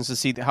intelligence to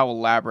see how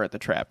elaborate the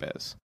trap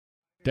is.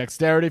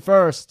 Dexterity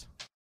first.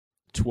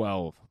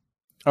 12.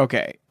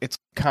 Okay, it's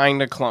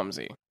kind of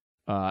clumsy.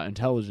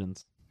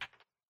 Intelligence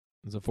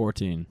is a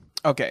 14.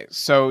 Okay,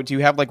 so do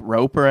you have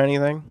rope or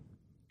anything?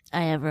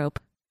 I have rope.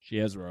 She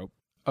has rope.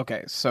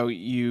 Okay, so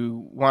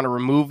you want to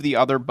remove the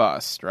other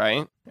bust,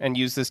 right? And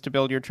use this to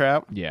build your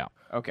trap? Yeah.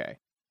 Okay.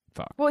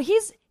 Well,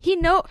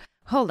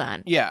 hold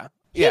on. Yeah.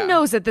 He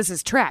knows that this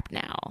is trapped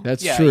now.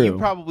 That's yeah, true. you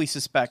probably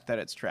suspect that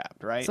it's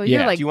trapped, right? So Yeah.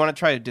 you're like, Do you want to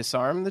try to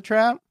disarm the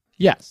trap?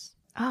 Yes.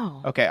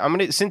 oh. Okay,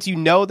 since you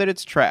know that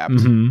it's trapped,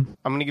 Mm-hmm.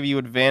 I'm gonna give you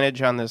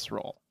advantage on this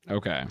roll.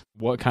 Okay.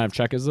 What kind of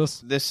check is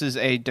this? This is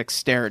a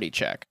dexterity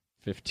check.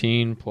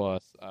 15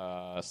 plus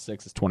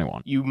 6 is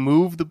 21. You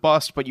move the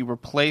bust, but you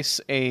replace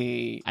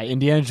a I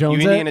Indiana Jones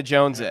it? Indiana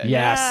Jones it.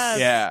 Yes.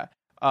 Yeah.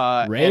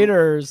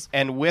 Raiders.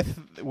 And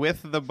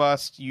with the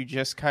bust, you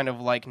just kind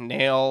of like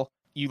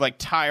you like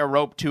tie a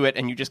rope to it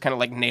and you just kind of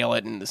like nail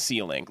it in the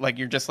ceiling. Like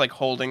you're just like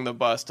holding the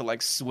bust to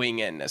like swing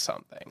into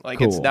something.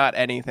 Like it's Cool. not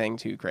anything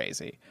too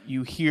crazy.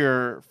 You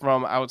hear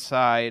from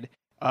outside.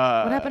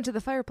 What happened to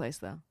the fireplace,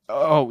 though?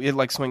 Oh, it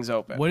like swings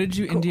open. What did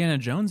you Indiana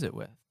Jones it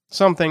with?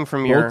 Something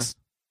from your. Books.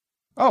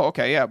 Oh,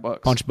 okay, yeah, books.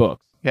 Punch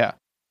books. Yeah.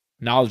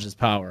 Knowledge is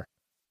power.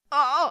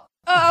 Oh,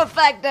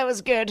 fuck, that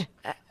was good.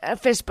 A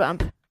fist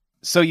bump.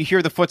 So you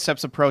hear the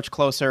footsteps approach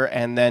closer,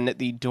 and then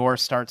the door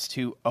starts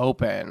to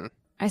open.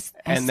 I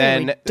And say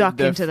then we duck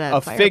into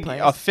the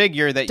fireplace. a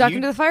figure that duck you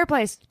into the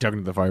fireplace. Duck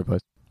into the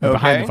fireplace. Okay.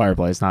 Behind the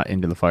fireplace, not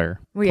into the fire.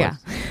 Well, yeah.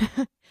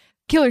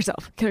 Kill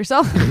yourself. Kill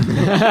yourself.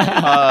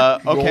 okay,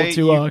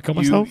 Roll to, kill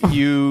myself?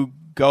 you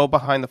go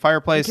behind the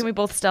fireplace. Can we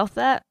both stealth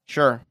that?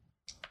 Sure.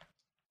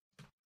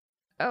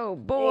 Oh,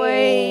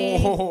 boy.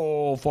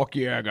 Oh, fuck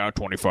yeah, I got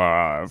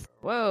 25.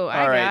 Whoa, All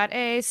I right. got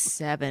a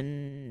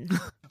 7.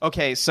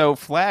 Okay, so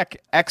Flack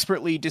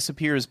expertly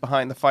disappears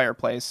behind the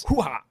fireplace,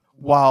 Hoo-ha.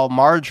 while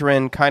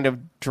Margarine kind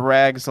of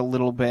drags a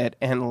little bit,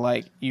 and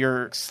like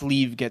your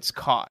sleeve gets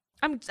caught.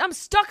 I'm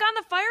stuck on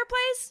the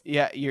fireplace?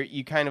 Yeah,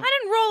 you kind of. I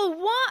didn't roll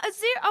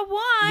a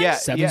 1. Yeah,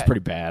 Seven's yeah.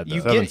 pretty bad, though.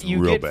 You Seven's get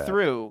real bad.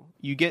 through.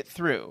 You get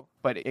through,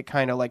 but it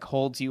kind of like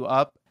holds you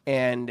up,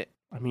 and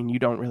I mean you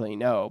don't really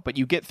know, but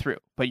you get through.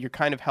 But you're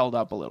kind of held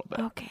up a little bit.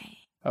 Okay.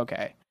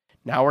 Okay.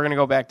 Now we're gonna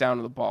go back down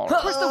to the ballroom.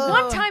 Of course, the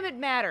one time it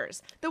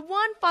matters. The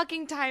one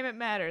fucking time it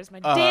matters. My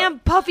damn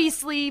puffy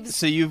sleeves.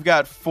 So you've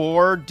got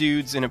 4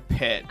 dudes in a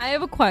pit. I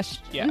have a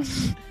question.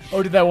 Yes.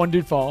 Oh, did that one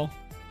dude fall?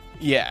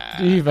 Yeah.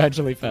 He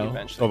eventually fell.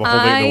 Eventually. Oh, the whole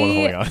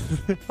thing, the one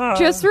holding on.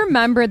 Just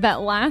remembered that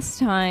last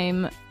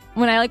time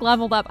when I like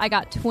leveled up, I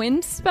got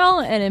twin spell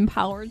and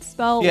empowered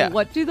spell. Yeah.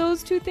 What do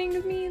those two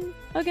things mean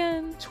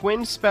again?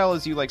 Twin spell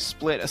is you like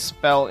split a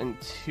spell in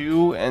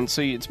 2, and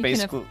so it's You can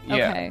basically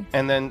okay.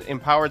 And then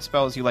empowered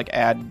spell is you like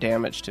add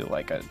damage to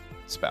like a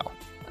spell.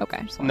 Okay.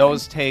 just And wondering.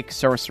 those take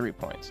sorcery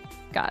points.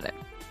 Got it.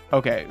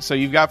 Okay, so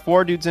you've got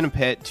 4 dudes in a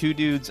pit, 2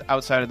 dudes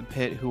outside of the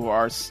pit who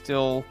are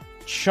still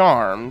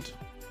charmed.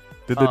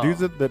 Did the Oh. dudes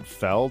that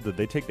fell, did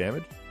they take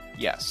damage?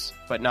 Yes,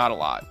 but not a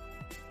lot.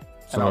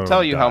 And Some I'll of tell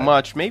them you how died.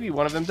 much. Maybe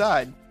one of them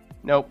died.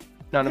 Nope,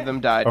 none of them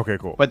died. Okay,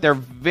 cool. But they're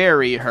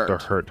very hurt. They're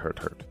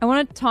hurt. I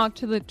want to talk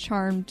to the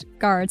charmed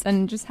guards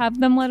and just have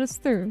them let us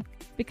through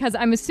because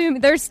I'm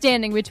assuming they're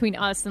standing between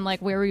us and like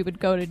where we would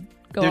go to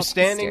go. They're up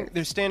standing. The stairs.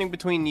 They're standing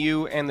between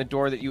you and the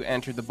door that you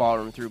entered the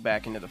ballroom through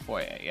back into the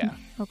foyer. Yeah.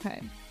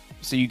 Okay.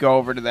 So you go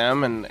over to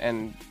them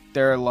and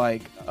they're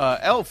like,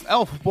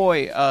 elf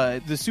boy,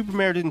 the super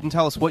mayor didn't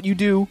tell us what you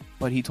do,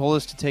 but he told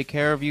us to take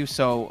care of you.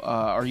 So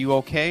are you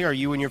okay? Are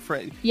you and your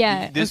friend?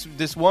 Yeah.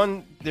 This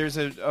one, there's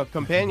a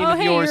companion Oh, of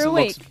hey, yours you're that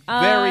looks awake.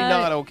 very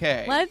not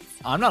okay. Let's.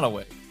 I'm not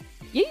awake.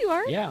 Yeah, you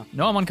are. Yeah.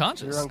 No, I'm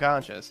unconscious. You're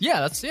unconscious.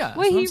 Yeah, that's what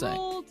Wait, I'm he saying.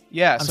 rolled.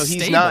 Yeah, I'm so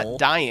he's stable. not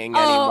dying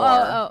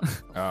anymore.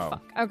 Oh.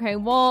 Okay.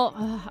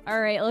 Well, all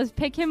right. Let's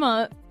pick him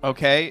up.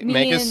 Okay, Me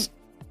make and- us.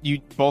 You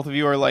both of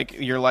you are like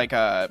you're like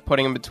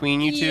putting him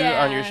between you two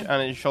Yeah. on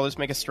your shoulders.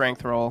 Make a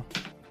strength roll.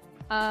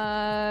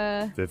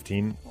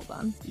 15. Hold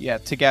on. Yeah,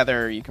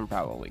 together you can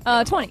probably. kill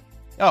him. 20.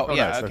 Oh, Oh,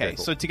 yeah, nice. okay. Okay,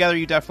 cool. So together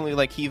you definitely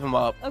like heave him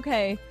up,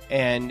 Okay.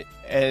 and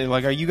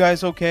like, are you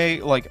guys okay?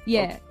 Like,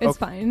 Yeah, o- it's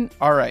fine.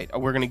 All right,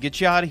 we're gonna get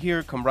you out of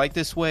here. Come right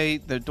this way.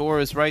 The door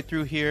is right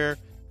through here.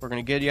 We're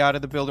gonna get you out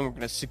of the building. We're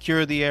gonna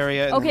secure the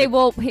area. and Okay. then-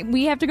 Well,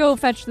 we have to go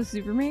fetch the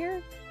super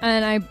mayor,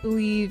 and I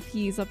believe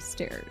he's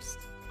upstairs.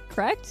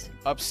 Correct?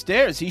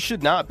 upstairs. He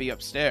should not be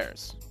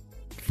upstairs.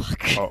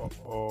 Fuck.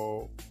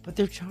 Oh. But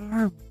they're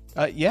charmed.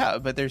 Yeah,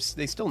 but they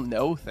still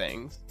know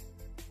things.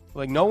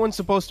 Like, no one's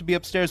supposed to be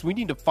upstairs. We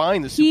need to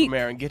find the He- super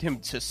mayor and get him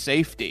to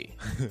safety.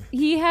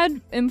 He had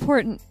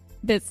important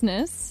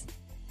business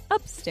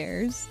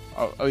upstairs.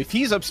 Oh, if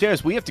he's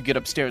upstairs, we have to get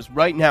upstairs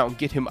right now and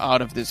get him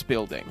out of this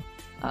building.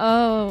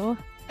 Oh.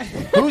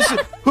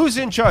 Who's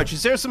in charge?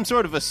 Is there some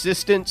sort of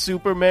assistant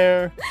super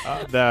mayor?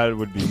 That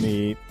would be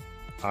me.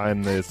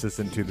 I'm the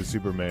assistant to the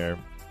super mayor.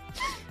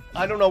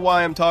 I don't know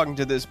why I'm talking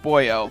to this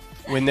boy elf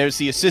when there's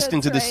the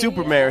assistant That's to the right,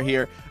 super yeah. mayor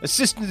here.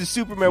 Assistant to the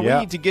super mayor, Yeah. we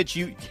need to get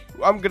you.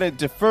 I'm going to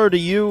defer to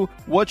you.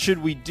 What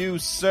should we do,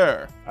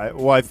 sir?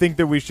 I think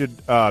that we should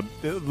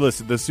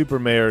listen. The super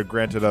mayor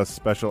granted us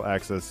special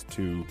access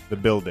to the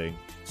building,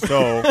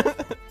 So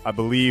I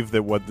believe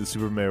that what the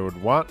Super Mayor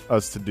would want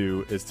us to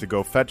do is to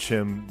go fetch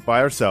him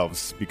by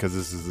ourselves, because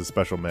this is a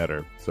special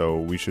matter. So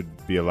we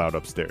should be allowed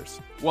upstairs.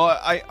 Well,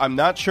 I'm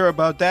not sure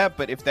about that,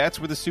 but if that's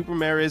where the Super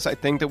Mayor is, I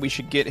think that we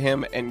should get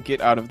him and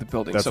get out of the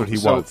building. That's what he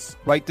wants.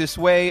 Right this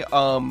way.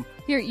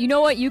 Here, you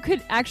know what? You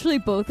could actually,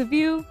 both of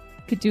you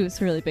could do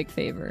us a really big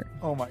favor.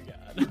 Oh my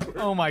god.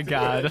 Oh my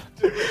god.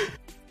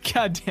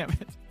 God damn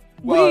it.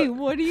 Wait,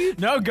 what do you?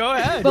 No, go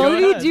ahead. Both Go of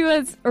you ahead. do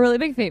us a really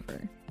big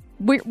favor.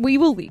 We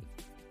will leave.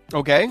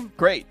 Okay,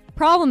 great.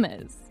 Problem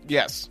is,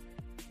 Yes.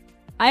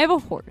 I have a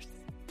horse,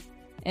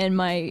 and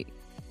my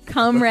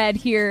comrade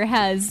here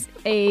has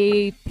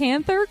a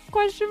panther? ?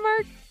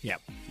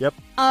 Yep.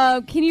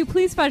 Can you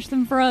please fetch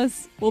them for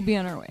us? We'll be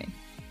on our way.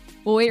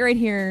 We'll wait right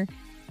here.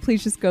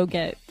 Please just go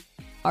get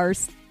our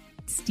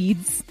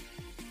steeds.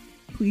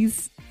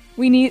 Please.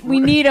 We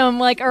need them,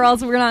 like, or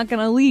else we're not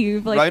gonna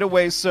leave. Like, Right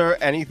away, sir.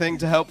 Anything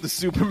to help the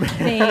Super Mayor.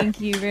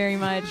 thank you very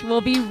much. We'll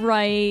be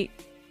right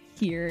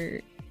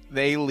here.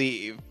 They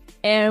leave.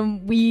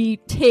 And we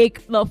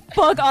take the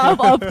fuck off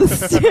up the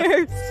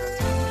stairs.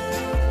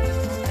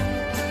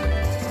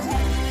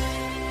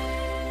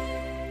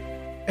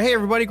 Hey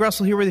everybody,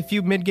 Grussel here with a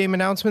few mid-game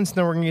announcements, and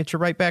then we're going to get you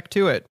right back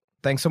to it.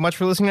 Thanks so much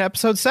for listening to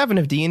episode 7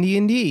 of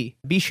D&D.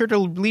 Be sure to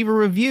leave a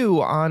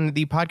review on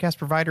the podcast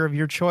provider of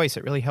your choice.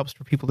 It really helps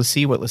for people to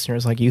see what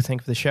listeners like you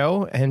think of the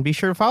show. And be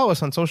sure to follow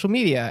us on social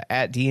media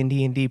at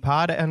D&D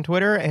Pod on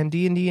Twitter and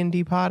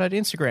D&D Pod at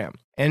Instagram.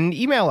 And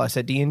email us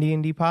at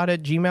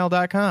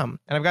dndndpod@gmail.com.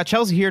 And I've got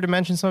Chelsea here to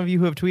mention some of you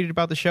who have tweeted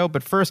about the show.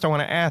 But first, I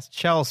want to ask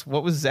Chelsea,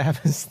 what was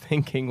Zavis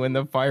thinking when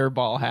the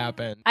fireball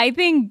happened? I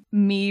think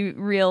me,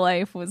 real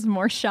life, was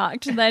more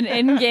shocked than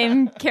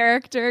in-game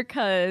character,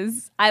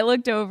 because I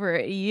looked over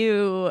at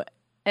you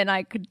and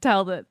I could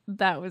tell that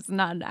that was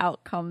not an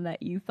outcome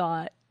that you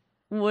thought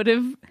would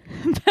have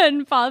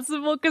been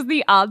possible, because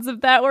the odds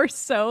of that were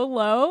so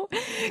low.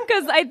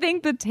 Because I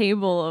think the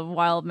table of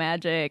wild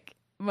magic,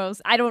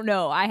 I don't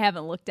know, I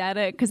haven't looked at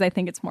it because I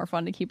think it's more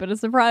fun to keep it a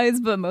surprise,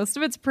 but most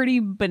of it's pretty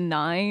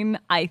benign,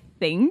 I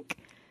think.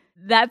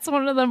 That's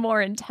one of the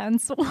more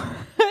intense ones,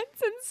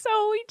 and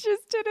so we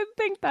just didn't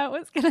think that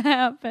was going to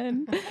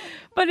happen.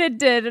 But it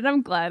did, and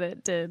I'm glad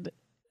it did.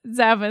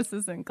 Zavis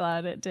isn't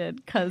glad it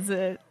did, because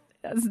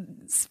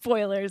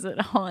spoilers, it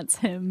haunts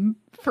him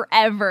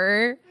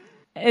forever.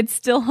 It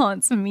still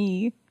haunts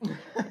me.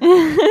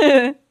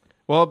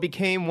 Well, it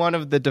became one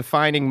of the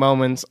defining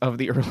moments of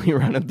the early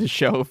run of the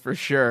show, for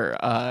sure.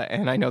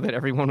 And I know that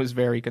everyone was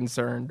very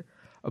concerned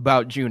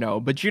about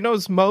Juno. But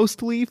Juno's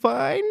mostly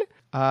fine.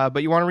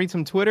 But you want to read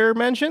some Twitter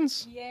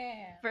mentions? Yeah.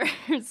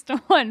 First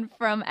one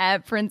from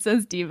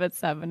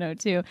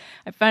 @PrincessDiva702.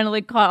 I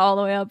finally caught all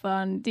the way up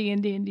on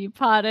D&D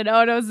Pod, and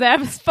oh no,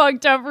 Zavis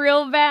fucked up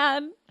real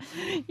bad.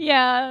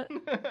 Yeah.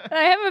 I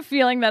have a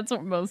feeling that's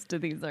what most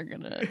of these are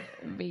going to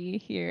be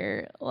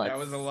here. That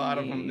was a lot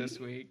of them this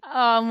week.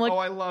 Look,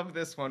 I love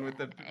this one with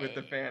the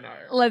fan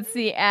art. let's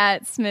see,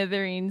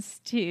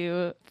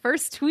 @Smithereens2.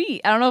 First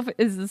tweet. I don't know if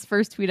is this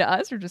first tweet of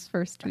us or just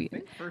first tweet.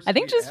 I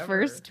think just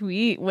first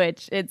tweet,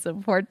 which it's a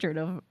portrait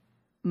of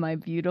my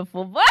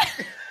beautiful butt.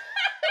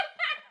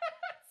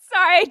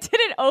 Sorry, I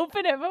didn't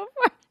open it before.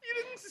 You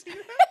didn't see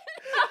that?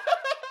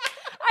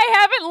 I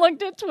haven't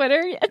looked at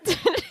Twitter yet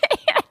today.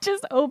 I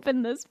just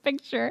opened this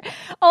picture.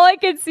 All I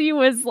could see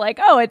was like,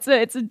 oh, it's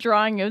a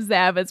drawing of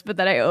Zavis, but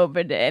then I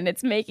opened it and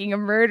it's making a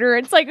murder.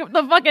 It's like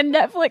the fucking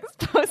Netflix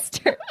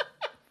poster.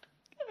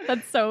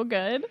 That's so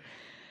good.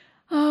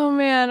 Oh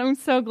man, I'm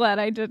so glad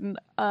I didn't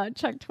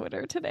check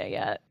Twitter today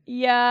yet.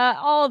 Yeah,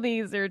 all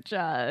these are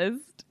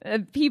just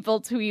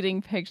people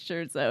tweeting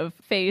pictures of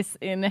face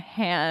in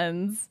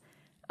hands.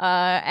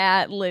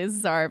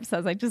 @Liz Zarb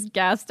says, I just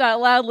gasped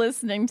out loud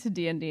listening to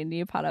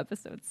D&D Pod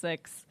episode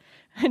 6.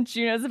 And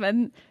Juno's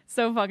been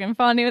so fucking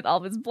funny with all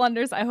of his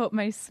blunders. I hope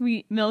my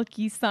sweet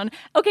milky son.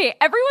 Okay,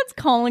 everyone's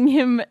calling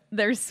him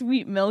their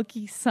sweet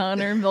milky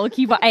son or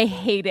milky, but I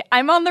hate it.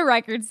 I'm on the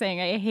record saying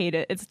I hate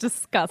it. It's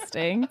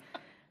disgusting.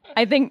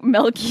 I think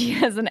milky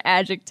as an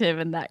adjective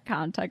in that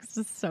context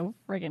is so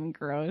friggin'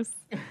 gross.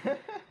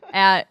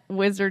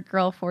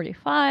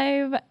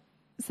 @WizardGirl45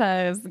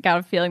 says, got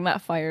a feeling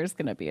that fire is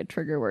going to be a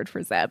trigger word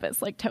for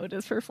Zavis, like toad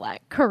is for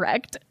flat.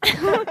 Correct.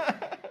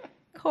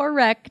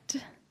 Correct.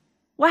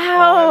 Wow. Oh,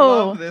 I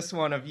love this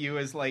one of you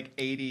as like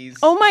 80s.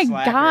 Oh my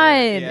slacker.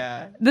 god.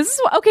 Yeah. This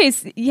is okay.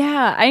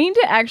 Yeah, I need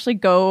to actually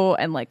go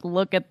and like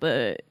look at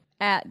the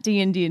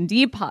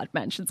 @D&D Pod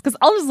mentions, because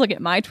I'll just look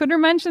at my Twitter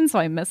mentions, so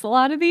I miss a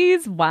lot of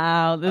these.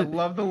 Wow. I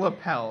love the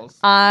lapels.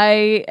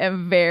 I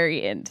am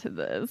very into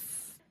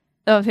this.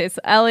 Okay,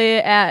 so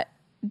Elliot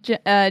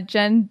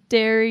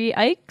 @Gendary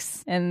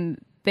Ikes, and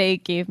they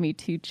gave me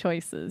 2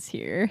 choices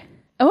here.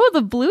 Oh,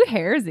 the blue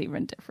hair is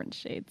even different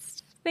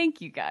shades.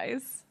 Thank you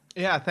guys.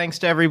 Yeah, thanks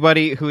to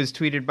everybody who has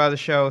tweeted about the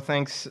show.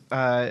 Thanks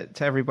to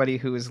everybody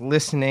who is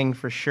listening,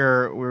 for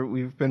sure.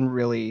 We've been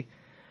really,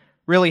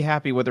 really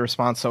happy with the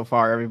response so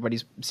far.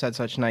 Everybody's said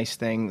such nice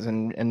things,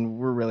 and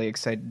we're really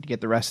excited to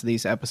get the rest of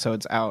these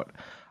episodes out.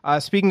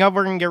 Speaking of,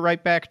 we're going to get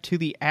right back to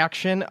the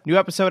action. New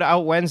episode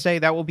out Wednesday.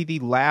 That will be the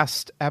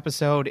last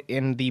episode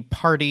in the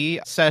party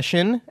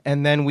session,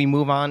 and then we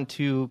move on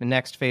to the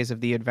next phase of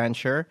the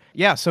adventure.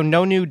 Yeah, so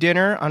no new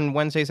dinner on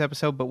Wednesday's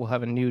episode, but we'll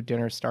have a new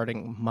dinner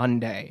starting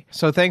Monday.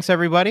 So thanks,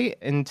 everybody.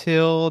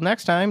 Until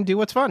next time, do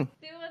what's fun.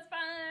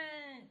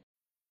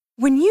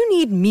 When you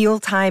need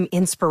mealtime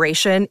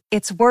inspiration,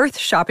 it's worth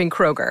shopping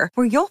Kroger,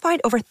 where you'll find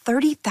over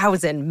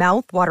 30,000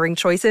 mouth-watering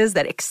choices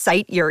that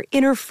excite your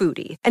inner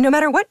foodie. And no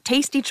matter what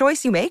tasty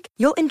choice you make,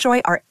 you'll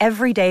enjoy our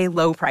everyday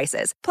low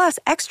prices, plus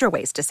extra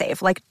ways to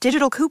save, like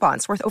digital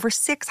coupons worth over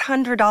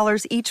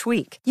 $600 each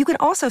week. You can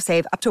also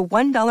save up to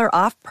 $1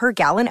 off per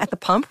gallon at the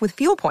pump with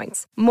fuel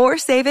points. More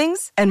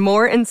savings and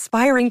more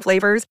inspiring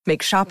flavors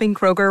make shopping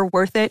Kroger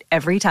worth it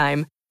every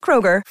time.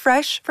 Kroger,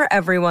 fresh for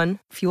everyone.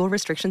 Fuel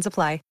restrictions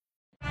apply.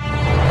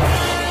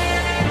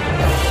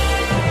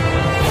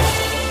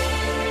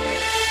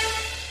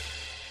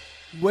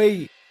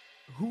 Wait,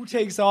 who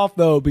takes off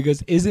though?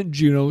 Because isn't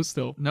Juno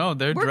still? No,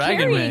 they're We're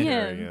dragging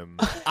carrying me. him.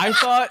 I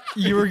thought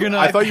you were gonna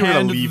I thought you were gonna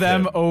hand leave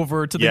them him.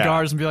 over to the Yeah.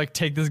 guards and be like,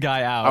 "Take this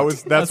guy out."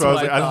 That's what I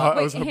was like. thought.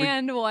 I was Wait, hoping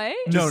hand what?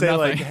 just No, say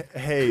nothing. like,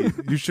 hey,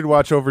 you should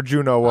watch over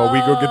Juno while we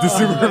go get the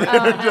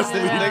Superman. Just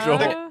leave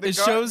Joel. It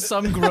shows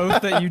some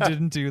growth that you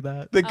didn't do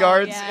that. The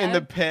guards yeah. in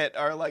the pit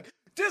are like,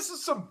 this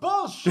is some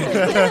bullshit.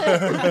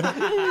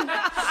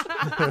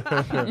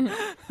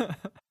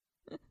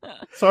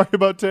 Sorry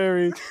about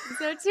Terry.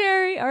 So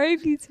Terry,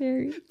 R.I.P.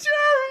 Terry.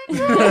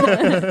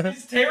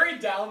 Is Terry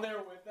down there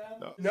with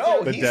them?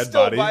 No, The he's dead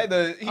still body? by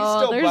the. He's Oh,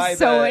 still by there's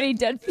so the. many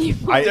dead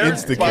people. I They're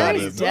instigated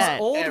bodies him. dead.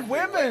 Old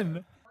everywhere.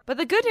 women. But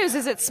the good news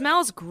is it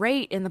smells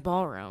great in the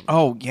ballroom.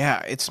 Oh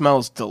yeah, it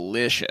smells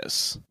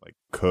delicious, Like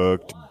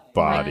cooked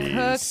bodies.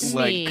 cooked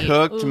like meat.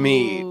 cooked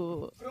meat.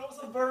 Ooh. Throw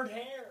some burnt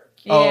hair.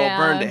 Oh, Yeah.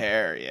 burned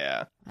hair.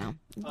 Yeah.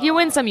 You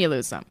win some, you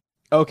lose some.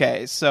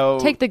 Okay, so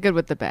Take the good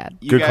with the bad.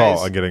 you Good guys, call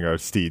on getting our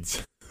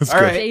steeds. That's All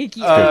good. right. Thank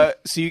you.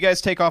 So you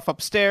guys take off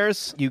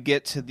upstairs. You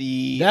get to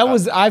the. That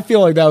was. I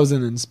feel like that was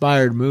an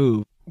inspired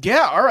move.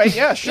 Yeah. All right.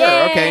 Yeah. Sure.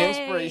 Okay. Yay.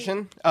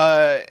 Inspiration.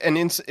 And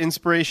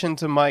inspiration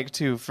to Mike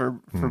too for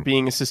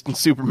being assistant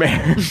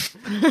superman.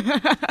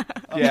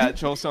 Yeah.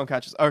 Joel's still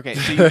unconscious. Okay.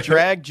 So you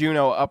drag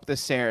Juno up the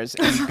stairs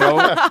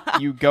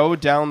and you go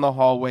down the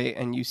hallway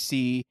and you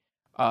see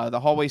the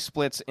hallway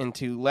splits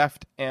into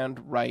left and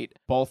right.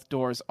 Both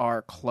doors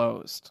are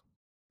closed.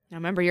 Now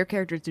remember, your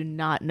characters do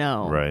not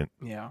know. Right.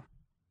 Yeah.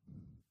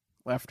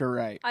 Left or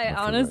right. I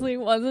honestly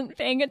wasn't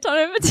paying a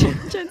ton of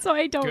attention, so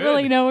I don't Good.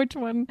 really know which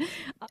one.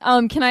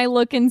 Can I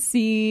look and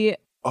see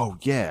Oh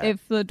yeah.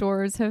 if the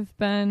doors have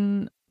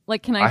been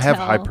like? Can I? I have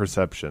tell? high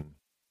perception.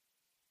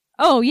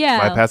 Oh yeah.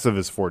 My passive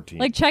is 14.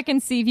 Like check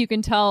and see if you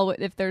can tell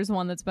if there's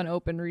one that's been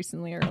opened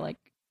recently or like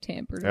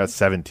tampered. I got with.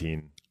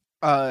 17.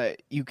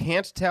 You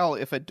can't tell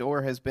if a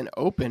door has been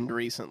opened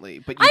recently,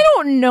 but I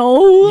don't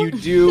know. you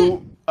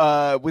do.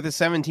 With a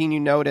 17, you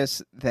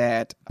notice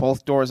that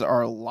both doors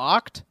are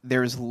locked.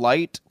 There's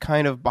light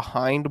kind of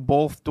behind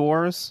both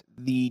doors.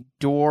 The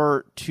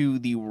door to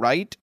the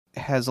right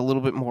has a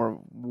little bit more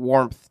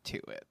warmth to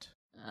it.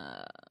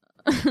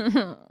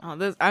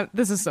 Oh,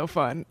 this is so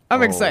fun.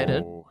 I'm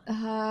excited. Oh.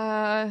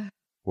 Uh,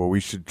 Well, we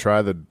should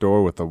try the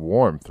door with the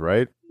warmth,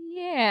 right?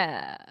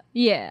 yeah.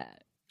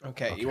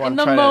 Okay, you want In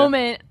to the try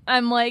moment,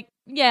 I'm like,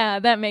 yeah,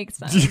 that makes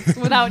sense.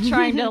 Without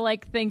trying to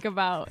like think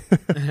about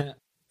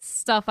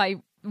stuff I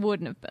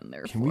wouldn't have been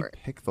there Can we for.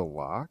 pick the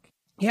lock?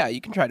 Yeah, you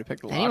can try to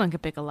pick the lock. Anyone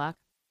could pick a lock.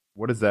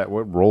 What is that?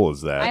 What roll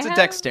is that? It's a have-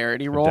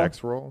 dexterity A roll.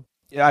 dex roll?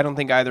 Yeah, I don't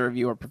think either of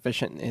you are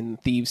proficient in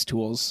thieves'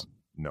 tools.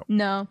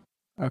 No.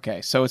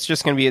 Okay, so it's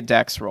just going to be a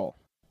dex roll.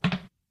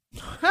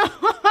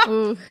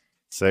 Ooh.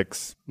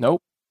 6.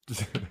 Nope.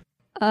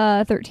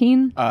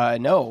 13.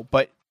 No,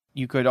 but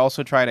you could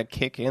also try to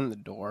kick in the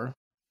door.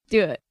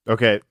 Do it.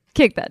 Okay.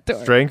 Kick that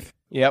door. Strength?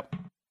 Yep.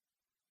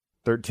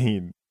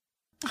 13.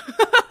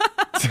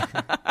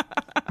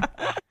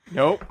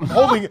 Nope.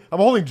 I'm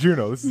holding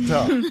Juno. This is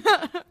tough.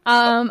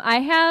 I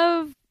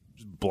have.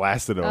 Just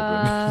blast it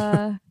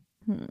open.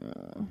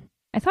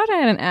 I thought I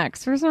had an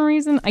axe for some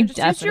reason. I Just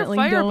use your definitely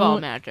fireball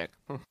don't. magic.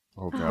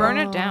 Oh god. Burn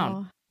it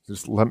down.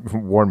 Just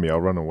warn me. I'll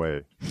run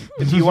away.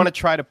 Do you want to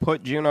try to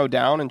put Juno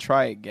down and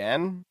try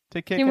again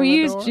to kick Can in we the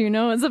use door?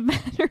 Juno as a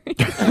battery? Would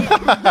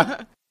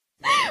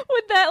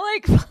that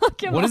like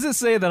fuck him What up? does it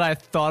say that I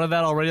thought of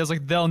that already? I was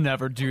like, they'll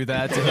never do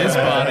that to his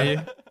body.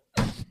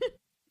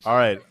 All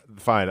right.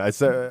 Fine. I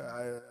said,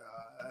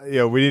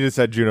 we need to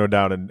set Juno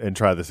down and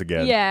try this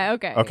again. Yeah.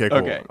 Okay. Okay, cool.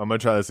 Okay. I'm going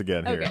to try this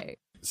again here. Okay. There you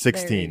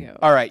 16. go.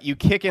 All right, you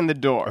kick in the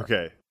door.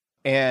 Okay.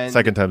 And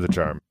Second time's a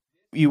charm.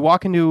 you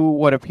walk into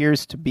what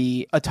appears to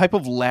be a type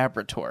of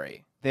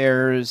laboratory.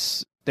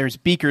 There's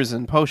beakers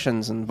and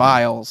potions and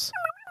vials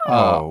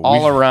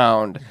all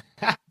around.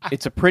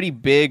 It's a pretty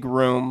big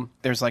room.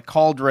 There's like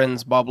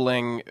cauldrons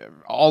bubbling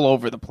all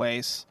over the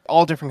place.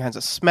 All different kinds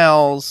of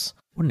smells.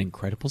 What an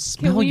incredible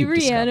smell Can we you've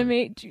discovered.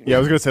 reanimate Juno? Yeah, I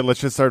was going to say,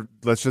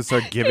 let's just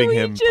start giving Can we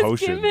him just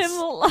potions. Give him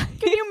life?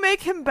 Can you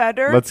make him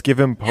better? Let's give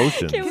him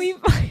potions. Can we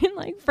find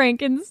like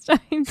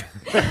Frankenstein?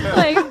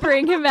 Like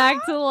bring him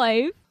back to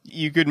life?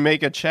 You could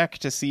make a check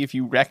to see if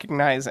you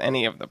recognize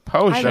any of the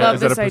potions. I love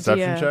Is that a this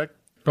perception idea. check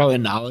Probably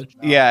knowledge.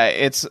 Yeah,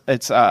 it's I'm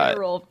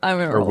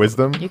gonna or roll.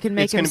 wisdom? You can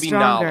make it's him going to be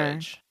stronger.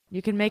 knowledge.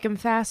 You can make him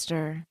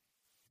faster.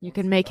 You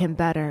can make him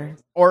better.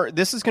 Or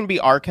this is going to be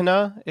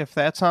Arcana, if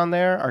that's on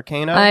there.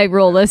 Arcana. I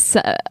roll a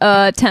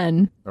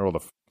 10. I rolled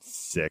a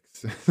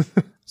 6.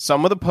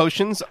 Some of the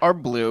potions are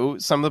blue.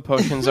 Some of the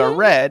potions are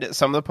red.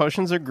 Some of the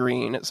potions are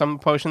green. Some of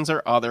the potions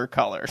are other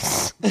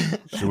colors.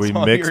 Should we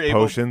all mix you're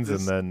able potions to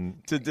and then...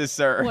 to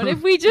discern. What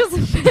if we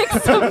just mix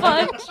a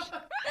bunch?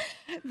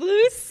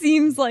 Blue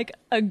seems like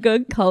a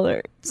good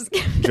color.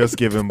 Just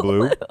give him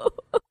blue?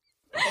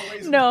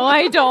 No,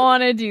 I don't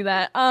want to do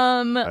that.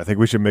 I think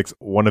we should mix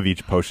one of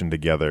each potion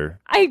together.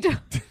 I don't.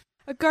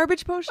 A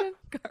garbage potion?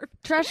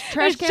 Trash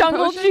There's can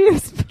jungle potion?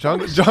 juice.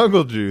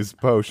 Jungle juice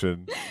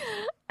potion.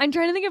 I'm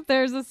trying to think if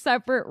there's a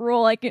separate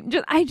rule I can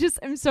just. I just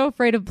am so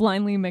afraid of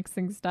blindly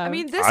mixing stuff. I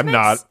mean, this I'm makes,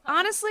 not.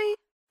 honestly,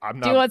 I'm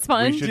Do what's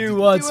fun? We should, Do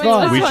what's Do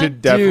what's fun. we fun.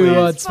 should definitely... Do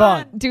what's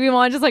fun. do we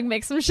want to just like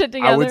mix some shit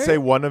together? I would say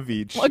one of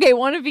each. Okay,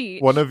 one of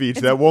each. One of each.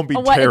 That won't be a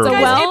what- it's a terrible.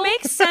 guys, well- it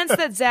makes sense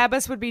that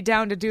Zabas would be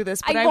down to do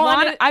this, but I I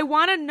wanna-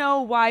 want to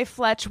know why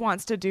Fletch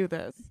wants to do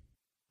this.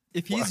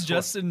 If he's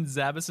just in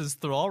Zabas's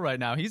thrall right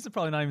now, he's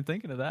probably not even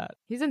thinking of that.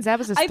 He's in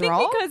Zabas's I think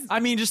thrall? because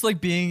I mean, just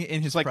like being in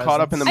his Just, like, presence. caught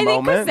up in the I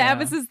think moment.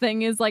 because Zabas's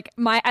thing is like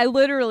my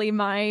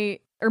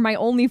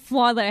only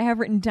flaw that I have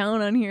written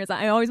down on here is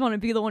I always want to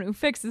be the one who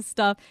fixes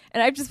stuff,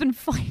 and I've just been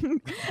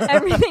fucking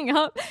everything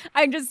up.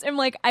 I just am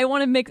like I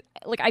want to mix,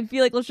 like I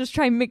feel like let's just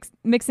try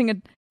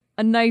mixing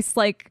a nice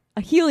like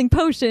a healing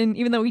potion,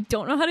 even though we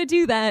don't know how to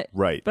do that.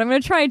 Right. But I'm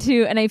gonna try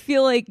to, and I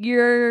feel like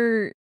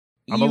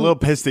I'm a little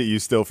pissed at you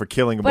still for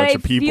killing a but bunch I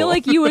of people. feel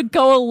like you would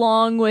go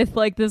along with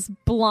like this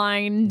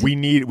blind. we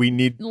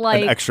need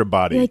like- an extra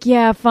body. like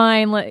yeah,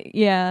 fine, let's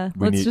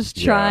need- just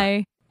yeah.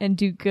 try and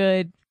do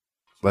good.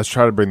 Let's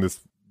try to bring this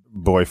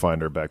boy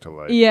finder back to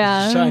life.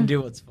 Yeah, Just try and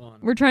do what's fun.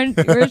 We're trying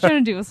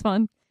to do what's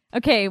fun.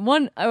 Okay,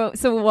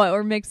 so what?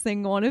 We're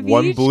mixing one of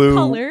One each blue,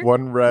 color,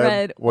 one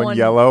red, one one-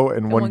 yellow,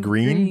 and one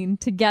green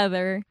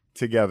together.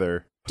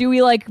 together. Do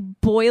we like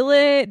boil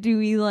it? Do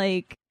we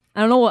like? I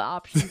don't know what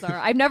options are.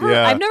 I've never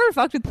Yeah.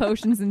 fucked with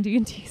potions in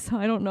D&D, so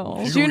I don't know.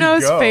 Here we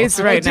Juno's go. face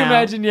I right like to now.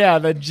 imagine,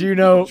 that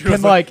Juno Juno's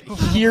can like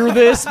hear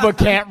this but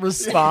can't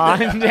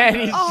respond, and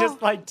he's Oh. just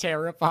like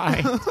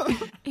terrified.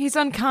 He's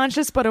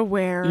unconscious but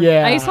aware.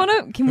 Yeah, I just want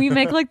to. Can we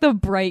make like the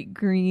bright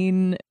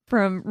green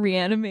from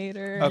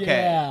Reanimator? Okay.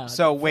 Yeah,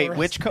 So the wait,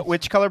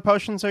 which color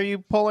potions are you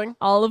pulling?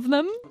 All of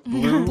them.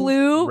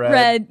 Blue,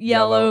 red,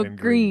 yellow, yellow, and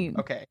green.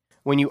 Okay.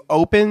 When you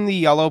open the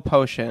yellow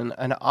potion,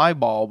 an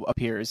eyeball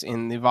appears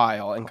in the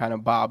vial and kind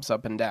of bobs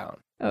up and down.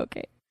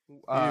 Okay.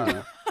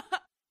 Uh,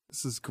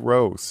 This is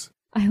gross.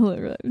 I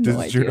literally have no Does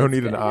idea Juno what's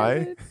need an gonna eye?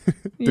 happen.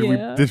 Did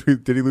Yeah.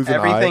 did he lose an eye?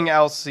 everything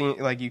else,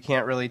 like you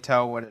can't really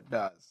tell what it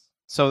does.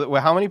 So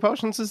how many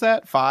potions is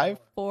that? 5?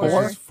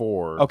 This is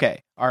 4.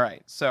 Okay. All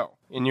right. So,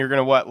 and you're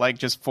gonna what? Like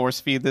just force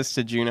feed this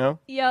to Juno?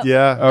 Yep.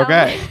 Yeah.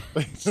 Okay.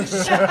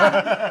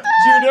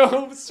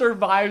 Juno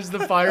survives the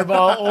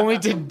fireball only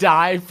to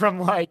die from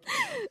like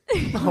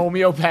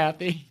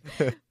homeopathy.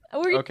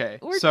 Okay.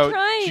 We're So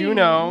trying.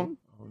 Juno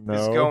Oh, no.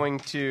 is going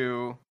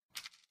to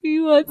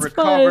What's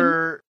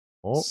recover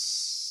Oh.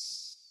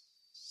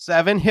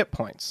 7 hit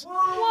points.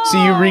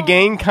 So you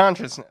regain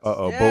consciousness.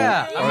 Uh-oh.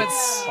 Yeah, but I'm are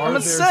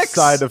at there 6.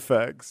 side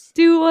effects?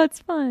 Do what's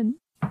fun.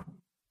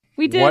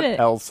 We did What it.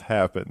 else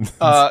happened?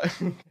 Uh,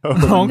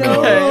 Oh, Okay.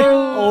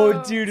 no.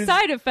 Oh, dude, is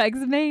Side effects,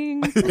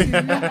 man.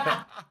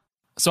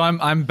 So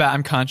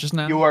I'm conscious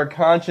now. you are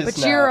conscious But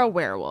now. you're a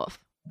werewolf.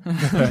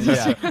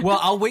 Yeah. Well,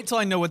 I'll wait till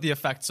I know what the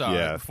effects are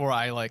Yeah. before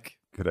I like.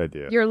 Good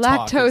idea. You're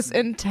Talk lactose is-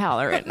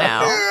 intolerant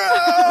now.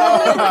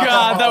 Oh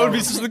God, that would be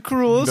such the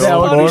cruelest.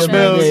 No that would more be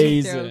milk.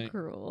 amazing. So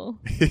cruel.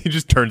 He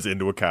just turns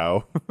into a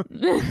cow.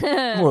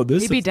 Well,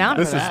 this He'd be is down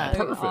this for is that.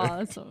 perfect.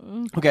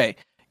 Awesome. Okay,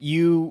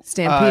 you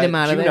Stampede him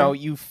out of Juno, there.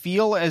 you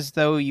feel as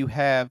though you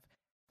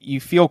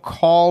feel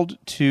called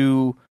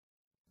to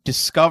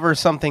discover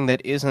something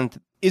that isn't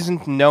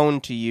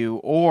known to you,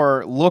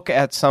 or look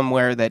at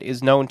somewhere that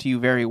is known to you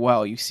very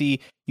well. You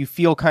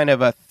feel kind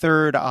of a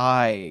third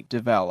eye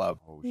develop.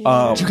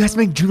 Did you guys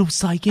make Juno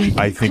psychic?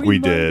 I think we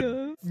did.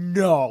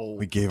 No.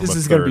 We gave him This a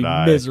is gonna third be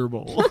eye.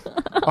 miserable.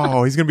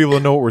 Oh, he's gonna be able to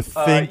know what we're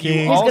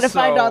thinking. you He's gonna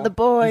find all the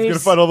boys. He's gonna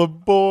find all the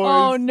boys.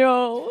 Oh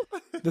no.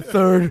 The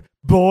third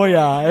boy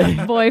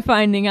eye. Boy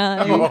finding eye.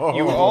 Oh.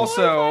 You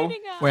also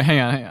Wait, hang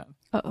on.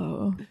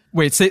 Uh-oh.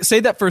 Wait, say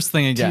that first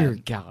thing again. Dear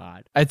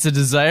God. It's a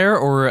desire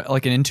or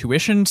like an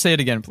intuition. Say it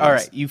again, please. all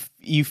right.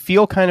 You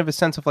feel kind of a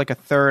sense of like a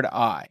third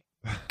eye.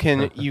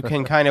 You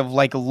can kind of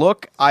like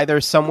look either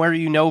somewhere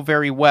you know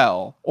very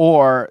well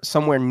or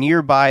somewhere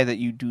nearby that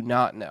you do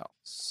not know,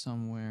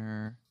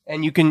 Somewhere.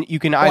 and you can Oh,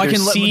 either I can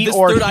see this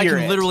or third hear eye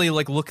can it. literally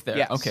like look there.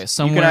 Yes. Okay,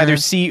 somewhere. You can either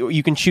see.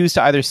 You can choose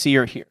to either see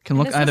or hear. Can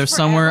look This is either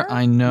somewhere. forever?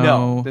 I know.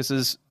 No, this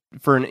is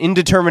for an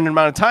indeterminate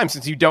amount of time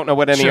since you don't know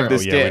what any Sure. of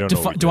this Oh, yeah, we did. don't know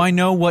what we Do did. I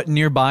know what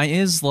nearby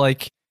is?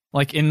 Like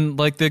in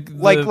like the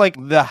Like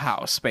the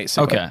house,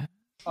 basically.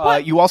 Okay.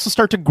 You also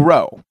start to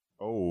grow.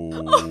 Oh,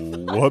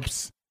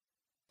 whoops.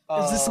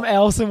 Is this some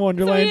Alice in So he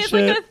Wonderland has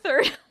shit? like a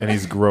third. And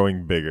he's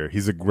growing bigger.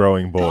 He's a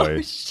growing boy.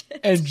 Oh, shit.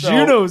 And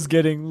Juno's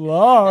getting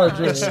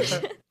larger.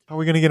 How are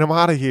we gonna get him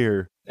out of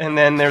here? And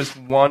then there's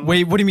one.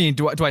 Wait, what do you mean?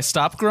 Do I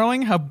stop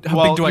growing? How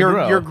well, big do I you're,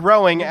 grow? You're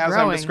growing as I'm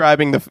growing.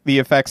 describing the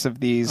effects of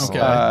these Okay.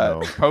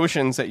 No.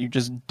 potions that you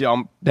just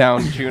dump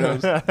down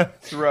Juno's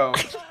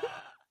throat.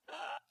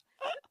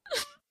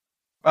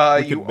 We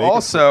You could make a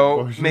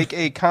also potion. make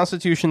a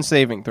Constitution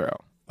saving throw.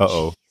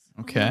 Uh-oh.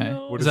 Okay.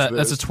 What is That's a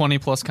this? 20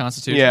 plus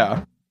Constitution.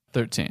 Yeah.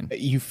 13.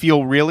 You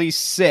feel really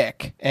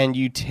sick, and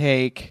you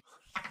take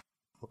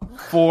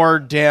 4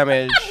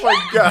 damage. Oh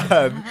my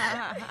god.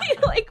 He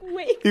like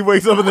wakes. He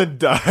wakes up and then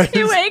dies.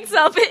 He wakes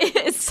up and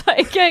is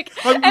psychic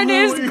I'm and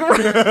is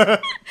really- and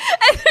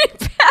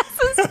then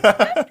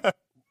passes.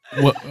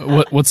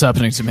 What's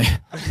happening to me?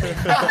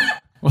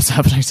 What's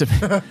happening to me?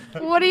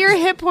 What are your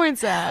hit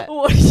points at?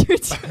 What are you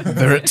doing?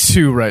 They're at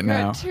 2 right You're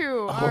now. at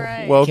 2. All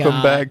right. Welcome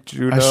God. back,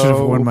 Juno. I should have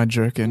worn my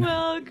jerkin.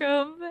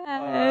 Welcome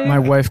back. My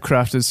wife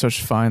crafted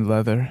such fine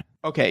leather.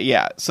 Okay,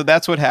 yeah. So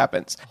that's what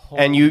happens.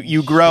 And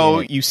you grow,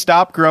 you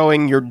stop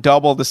growing, you're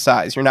double the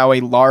size. You're now a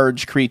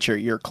large creature.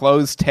 Your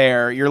clothes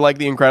tear. You're like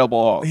the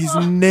Incredible Hulk. He's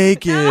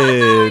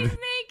naked.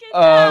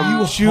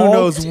 Um,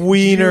 Juno's Hulked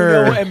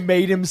wiener. Juno and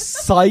made him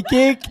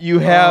psychic. you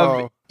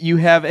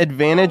have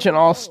advantage in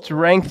all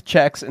strength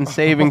checks and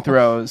saving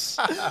throws.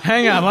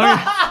 Hang on,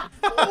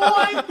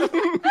 let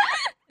me...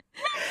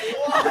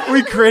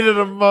 We created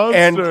a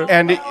monster.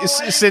 and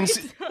since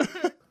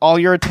all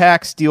your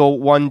attacks deal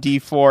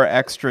 1d4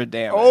 extra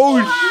damage.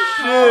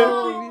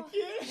 Oh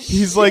shit!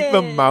 He's like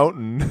the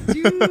mountain.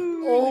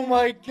 Oh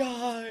my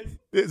god.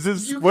 Is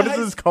this, what is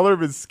this color of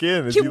his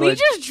skin? Is Can he we like,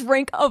 just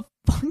drink a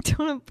fuck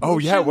ton of Oh,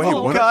 yeah, potions wait, while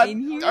what- we're God,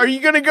 in here? are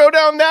you gonna go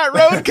down that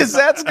road? Because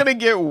that's gonna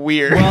get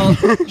weird. Well,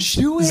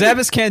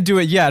 Zabas can't do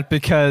it yet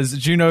because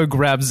Juno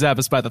grabs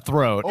Zabas by the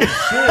throat.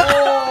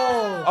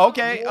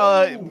 Okay,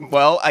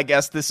 well, I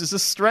guess this is a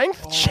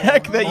strength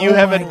check that you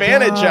have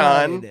advantage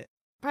on.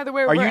 By the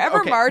way, Are you-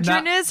 wherever okay,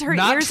 Margarine Not- is, her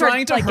not ears are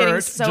trying to like getting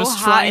hurt, so just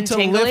hot trying and to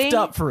tingling. lift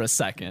up for a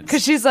second.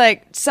 Because she's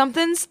like,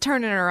 something's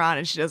turning her on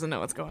and she doesn't know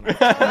what's going on.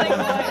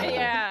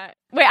 Yeah.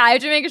 Wait, I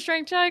have to make a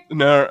strength check?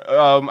 No,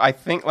 I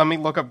think, let me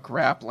look up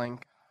grappling.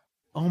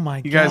 Oh my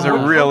god. You guys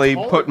are really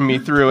putting me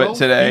through it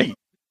today.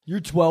 You're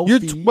 12 You're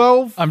feet.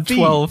 12 I'm feet.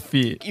 12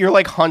 feet. You're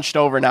like hunched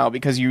over now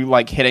because you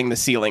like hitting the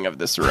ceiling of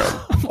this room.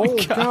 Oh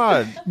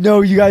god.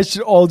 No, you guys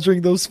should all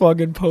drink those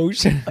fucking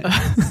potions.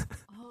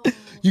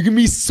 You can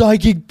be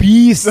psychic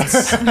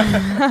beasts.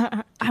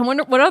 I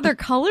wonder what other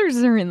colors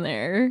are in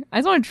there. I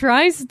just want to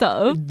try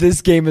stuff.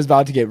 This game is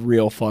about to get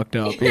real fucked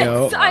up,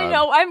 yo. I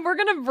know. We're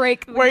gonna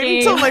break the Wait game.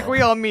 until like we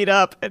all meet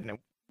up. And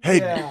Hey,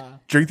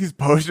 drink these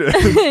potions.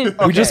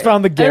 We just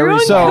found the Gary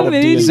Everyone side come of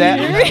in D&D.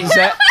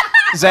 here.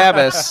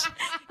 Zabas.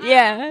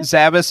 Yeah.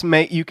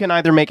 Zabas, you can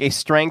either make a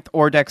strength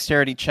or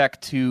dexterity check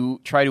to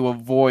try to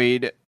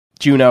avoid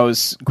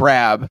Juno's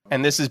grab,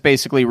 and this is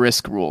basically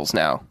risk rules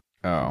now.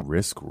 Oh,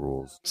 risk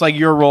rules. It's like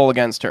your roll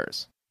against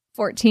hers.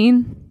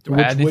 14. Do I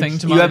add anything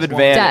to You my have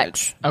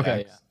advantage. Dex.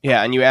 Okay.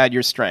 Yeah, and you add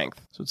your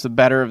strength, so it's the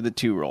better of the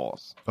 2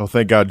 rolls. Oh,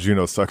 thank God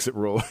Juno sucks at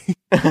rolling.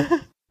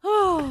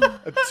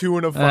 A 2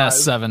 and a 5.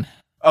 7.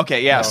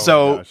 Okay, yeah, Oh,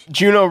 so gosh.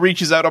 Juno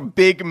reaches out a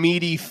big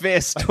meaty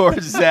fist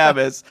towards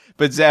Zabas,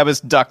 but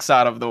Zabas ducks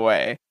out of the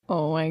way.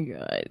 Oh my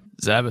god.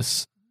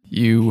 Zabas,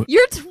 you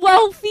You're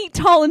 12 feet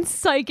tall and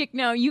psychic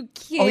now. You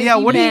can't. Oh yeah,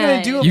 be what are you gonna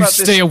mad. do you about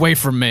stay this? away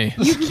from me.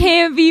 You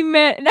can't be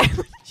mad.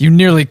 You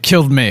nearly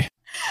killed me.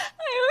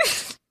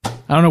 I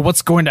don't know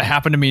what's going to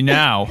happen to me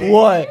now.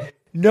 What?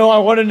 No, I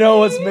want to know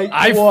what's making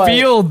I what?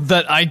 feel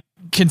that I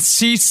can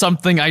see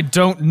something I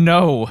don't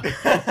know.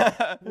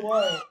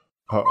 What?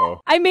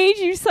 Uh-oh. I made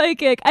you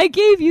psychic. I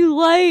gave you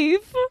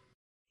life.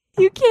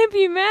 You can't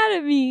be mad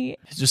at me.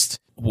 Just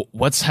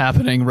what's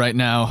happening right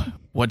now?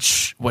 What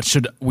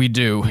should we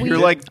do? You're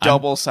like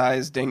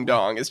double-sized ding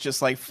dong. It's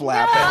just like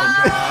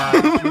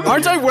flapping.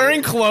 Aren't I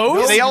wearing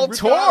clothes? They all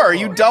tore.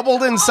 You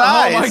doubled in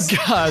size. Oh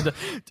my god!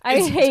 I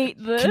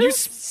hate this. Can you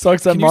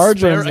Sucks that can you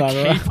spare Margarine's a not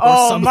around. cape or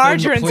oh, something,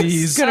 Margarine's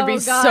please? gonna be Oh,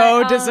 God,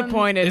 so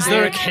disappointed. Is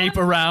there a cape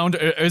around?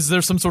 Is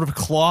there some sort of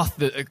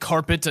cloth, a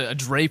carpet, a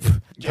drape?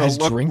 guys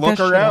look drink look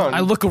that shit? around.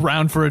 I look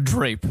around for a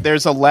drape.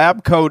 There's a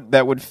lab coat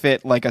that would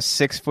fit like a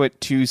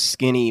 6'2"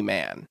 skinny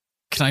man.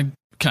 Can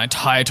I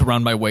tie it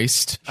around my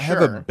waist? I have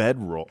a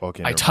bedroll.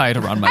 Okay. I never tie it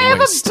around my I have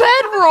waist. a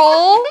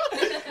bedroll.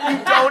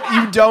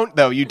 You don't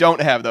though. You don't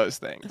have those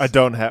things. I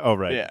don't have. Oh,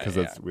 right. Yeah, Because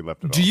yeah. we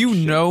left it Do off. you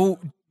Shit. know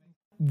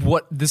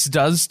what this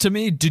does to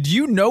me? Did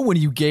you know when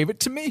you gave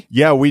it to me?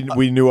 Yeah, we knew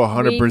We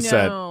 100%.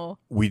 know.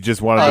 We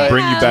just wanted to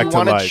bring you back you to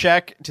want to life.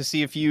 check to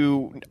see if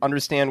you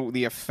understand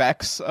the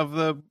effects of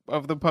the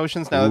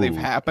potions now that they've Ooh.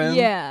 happened?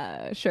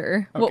 Yeah,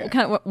 sure.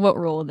 Okay. What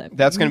role would that be?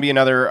 That's going to be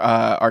another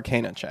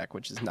Arcana check,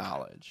 which is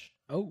knowledge.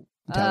 Oh.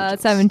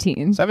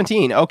 17.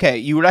 17. Okay,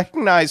 you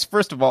recognize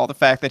first of all the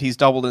fact that he's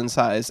doubled in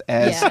size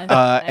as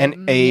Yeah.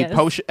 a Yes.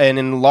 potion, an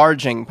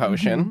enlarging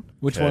potion.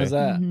 Which Okay. one is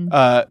that?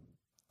 Mhm.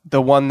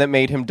 The one that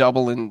made him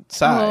double in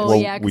size. Oh, Well,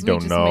 yeah, because we don't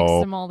just know.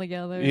 mixed them all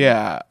together.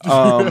 Yeah.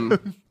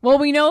 Well,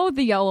 we know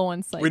the yellow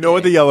one's psychic. We know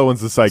what the yellow one's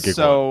the psychic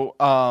one.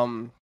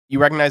 So, you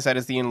recognize that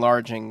as the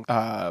enlarging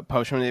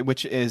potion,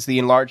 which is the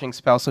enlarging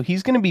spell. So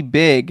he's going to be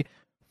big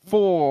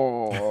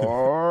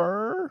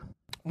for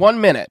 1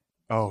 minute.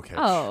 Oh, okay.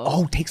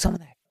 Oh. take some of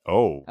that.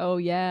 Oh, Oh,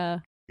 yeah.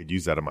 could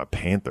use that on my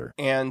panther.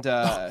 And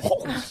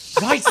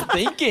Nice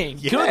thinking.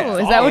 Yeah.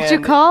 Is that what you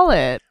And call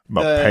it?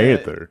 My the-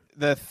 panther.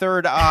 the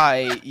third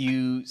eye,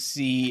 you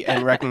see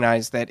and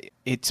recognize that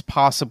it's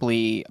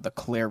possibly the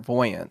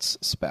clairvoyance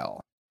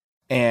spell.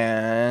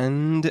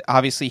 And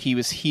obviously he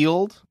was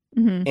healed,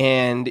 Mhm.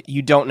 and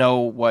you don't know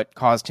what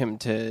caused him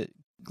to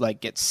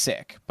get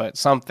sick, but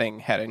something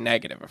had a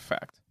negative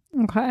effect.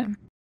 Okay.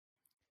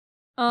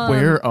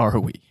 Where are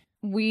we?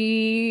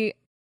 We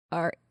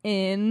are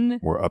in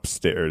We're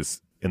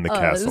upstairs in the a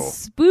castle.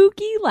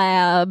 spooky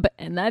lab,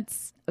 and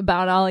that's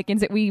about all I can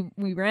say.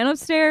 We ran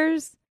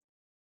upstairs.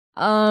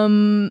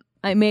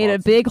 I made a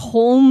big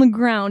hole in the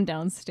ground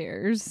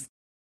downstairs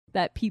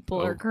that people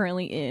are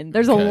currently in.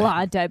 There's a Okay.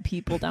 lot of dead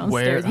people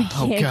downstairs. Where? We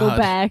Oh, can't go God.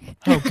 back.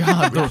 Oh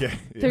God, the, Okay.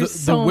 There's the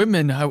so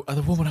women,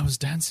 the woman I was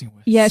dancing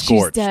with. Yeah,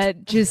 Scorched. she's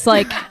dead. Just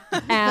like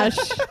ash.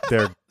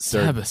 They're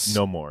Sabas.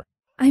 no more.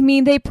 I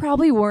mean, they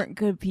probably weren't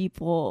good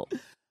people.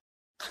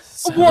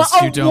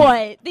 Sabas, you don't.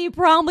 What? They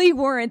probably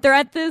weren't. They're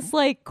at this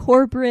like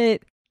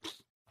corporate.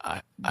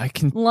 I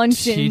can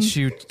Luncheon. teach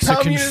you to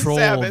Communist control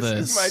Sabbath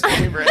this. is my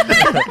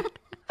favorite.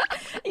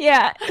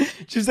 Yeah,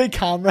 Should say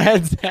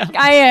comrades now.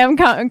 I am.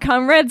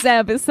 Comrade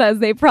Zabbis says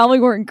they probably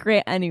weren't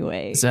great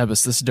anyway.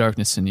 Zabas, this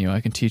darkness in you, I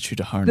can teach you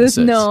to harness This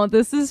it.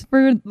 this is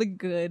for the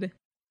good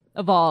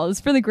of all. It's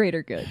for the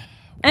greater good.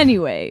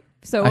 Anyway,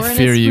 so I we're in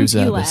fear a you,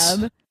 spooky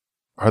Zabbis. lab.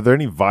 Are there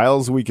any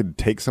vials we can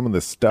take some of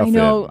this stuff I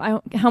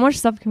know. in? How much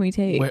stuff can we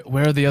take?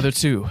 Where are the other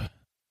two?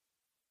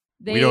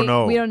 They, We don't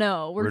know. We don't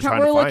know. We're trying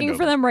to find looking them.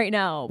 for them right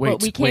now. Wait,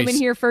 but we came in wait.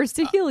 here first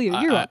to heal you.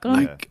 You're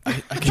welcome. I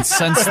can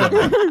sense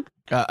them.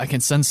 I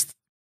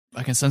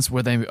can sense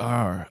where they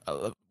are.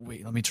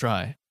 Wait, let me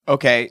try.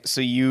 Okay,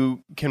 so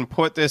you can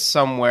put this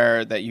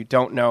somewhere that you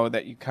don't know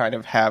that you kind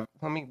of have.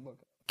 Let me look.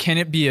 Can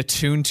it be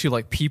attuned to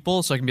like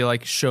people, so I can be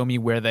like, show me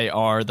where they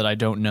are that I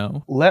don't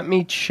know? Let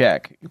me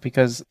check,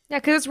 because Yeah,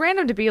 because it's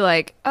random to be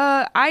like,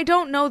 I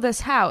don't know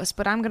this house,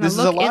 but I'm gonna this is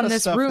a look lot in of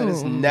this stuff that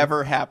has room.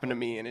 never happened to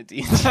me in a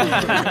D&D.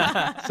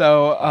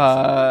 So,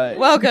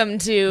 Welcome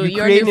to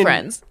your create new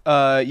friends.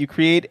 You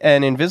create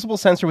an invisible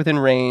sensor within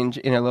range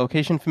in a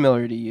location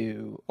familiar to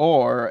you,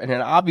 or in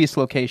an obvious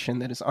location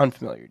that is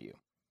unfamiliar to you,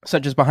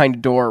 such as behind a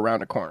door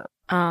around a corner.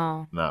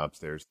 Oh. Nah,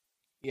 upstairs.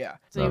 Yeah.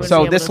 So you wouldn't be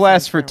So able this to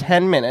lasts sense for them.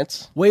 10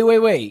 minutes.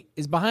 Wait.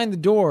 Is behind the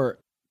door?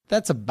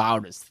 That's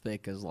about as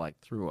thick as like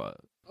through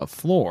a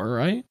floor,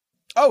 right?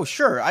 Oh,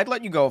 sure. I'd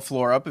let you go a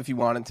floor up if you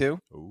wanted to.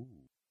 Ooh.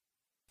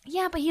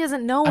 Yeah, but he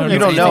doesn't know. I when don't You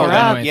it's don't know know anything floor that.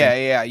 about up.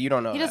 anything. Yeah, you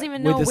don't know He that. doesn't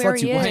even know Wait, this where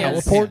lets he you is.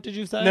 teleport? Did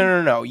you say?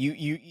 No.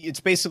 You it's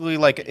basically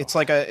like it's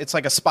like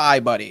a spy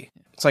buddy.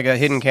 It's like a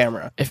hidden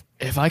camera.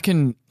 If I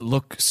can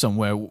look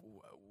somewhere,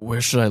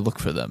 where should I look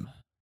for them?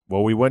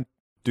 Well, we went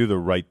through the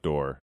right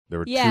door. There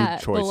were Yeah,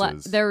 two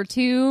choices. there were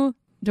two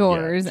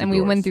doors, two and we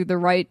doors. went through the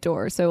right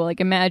door. So, like,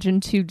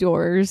 imagine two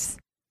doors,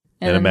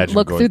 And and then imagine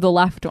look going- through the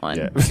left one,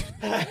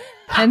 Yeah.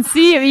 and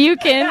see if you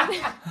can.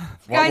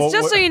 Guys,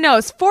 just so you know,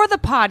 it's for the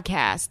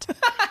podcast.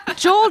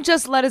 Joel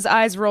just let his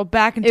eyes roll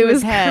back into It was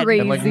his head.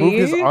 crazy. And like moved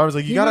his Easy. arms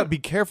like you gotta be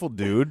careful,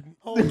 dude.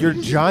 You're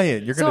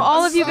giant. You're So gonna.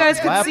 all of you guys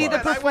could slap see the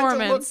us. I went to look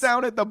performance.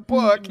 down at the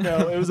book.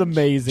 No, it was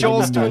amazing.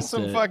 Joel's You doing missed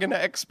some it. fucking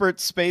expert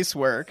space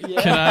work. Can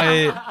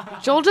I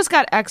Joel just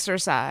got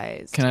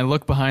exercised. can I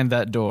look behind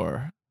that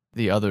door,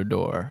 the other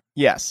door?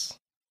 Yes.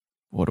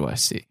 What do I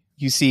see?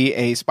 You see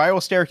a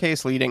spiral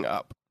staircase leading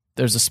up.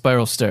 There's a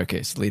spiral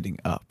staircase leading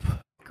up.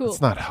 Cool.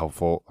 It's not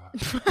helpful.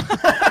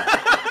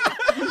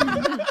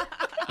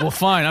 Well,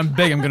 fine. I'm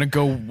big. I'm gonna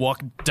go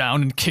walk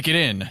down and kick it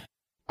in.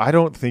 I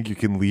don't think you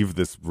can leave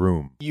this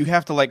room. You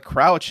have to like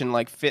crouch and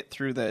like fit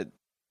through the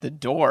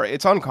door.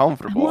 It's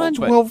uncomfortable. I want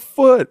but- 12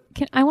 foot.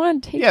 I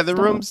want to take. yeah, the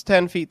stuff. room's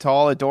 10 feet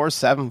tall. The door's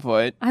 7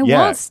 foot. I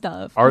Yeah. want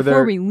stuff Are before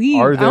there- we leave.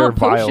 are I there want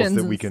vials potions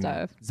that and we can-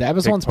 stuff.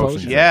 Zabbis Big wants potions.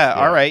 potions. Yeah,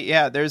 Yeah. all right.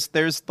 Yeah, there's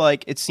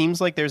like it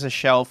seems like there's a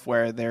shelf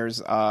where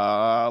there's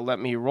let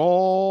me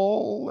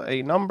roll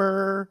a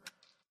number.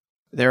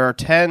 There are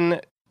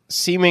 10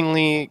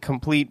 seemingly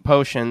complete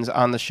potions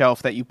on the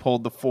shelf that you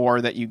pulled the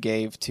 4 that you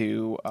gave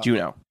to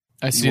Juno.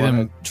 I see You them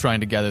wanna-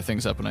 trying to gather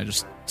things up, and I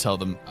just tell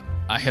them,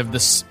 I have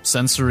this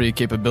sensory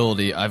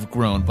capability. I've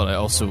grown, but I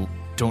also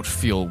don't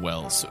feel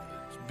well, so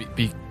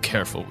be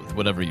careful with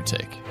whatever you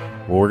take.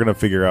 Well, we're gonna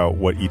figure out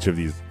what each of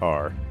these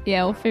are.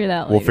 Yeah, we'll figure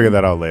that. We'll later. figure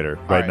that out later.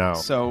 All Right now,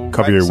 So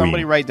cover your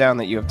somebody ween. write down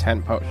that you have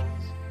 10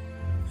 potions.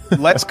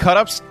 Let's cut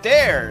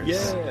upstairs.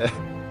 Yeah.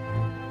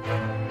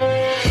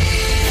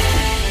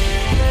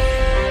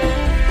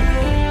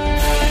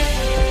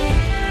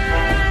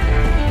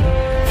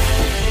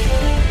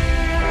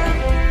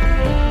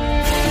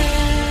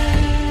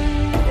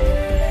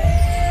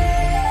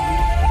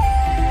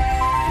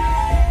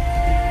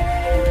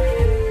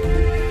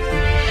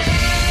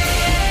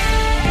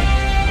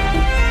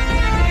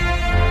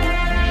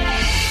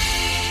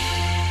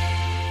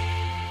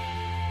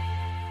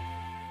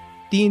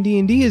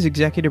 D&D is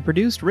executive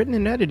produced, written,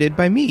 and edited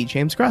by me,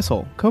 James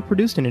Gressel.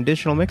 Co-produced and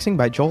additional mixing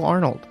by Joel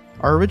Arnold.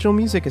 Our original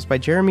music is by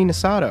Jeremy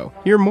Nisato.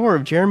 Hear more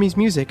of Jeremy's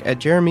music at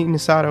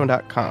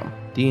jeremynisato.com.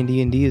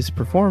 D&D is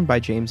performed by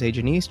James A.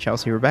 Janice,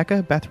 Chelsea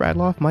Rebecca, Beth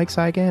Radloff, Mike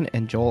Saigan,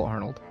 and Joel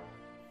Arnold.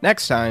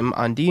 Next time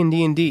on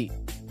D&D.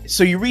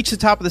 So you reach the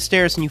top of the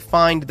stairs and you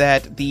find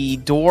that the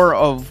door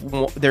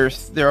of...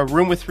 There's a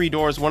room with 3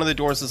 doors. One of the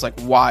doors is, like,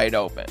 wide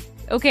open.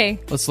 Okay.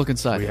 Let's look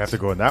inside. We have to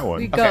go in that one.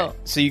 We go. Okay,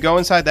 so you go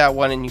inside that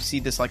one and you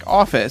see this, like,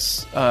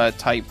 office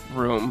type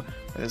room.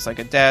 There's, like,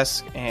 a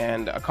desk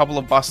and a couple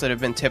of busts that have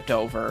been tipped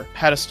over.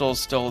 Pedestal's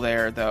still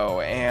there,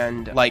 though,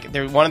 and, like,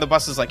 one of the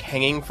busts is, like,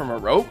 hanging from a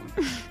rope.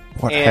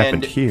 What And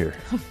happened here?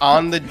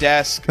 On the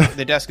desk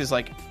is,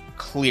 like,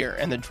 clear,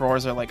 and the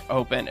drawers are, like,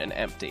 open and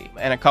empty.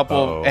 And a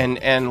couple,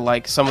 and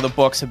like, some of the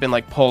books have been,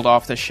 like, pulled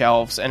off the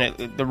shelves, and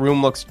the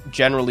room looks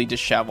generally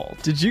disheveled.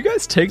 Did you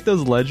guys take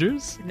those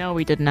ledgers? No,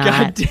 we did not.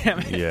 God damn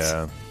it.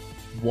 Yeah.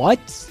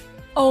 What?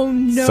 Oh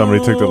no.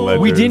 Somebody took the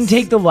ledgers. We didn't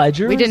take the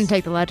ledgers? We didn't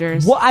take the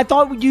ledgers. What? I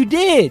thought you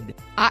did.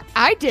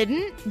 I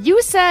didn't.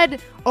 You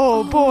said,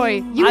 oh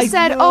boy. You I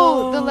said, know.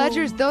 oh, the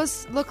ledgers,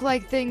 those look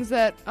like things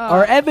that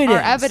Are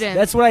evidence.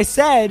 That's what I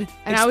said.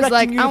 And I was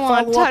like, expecting you to I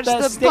wanna follow up touch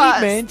that the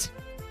statement.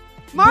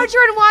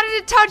 Margarine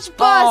wanted to touch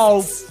Oh,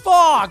 busts.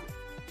 fuck.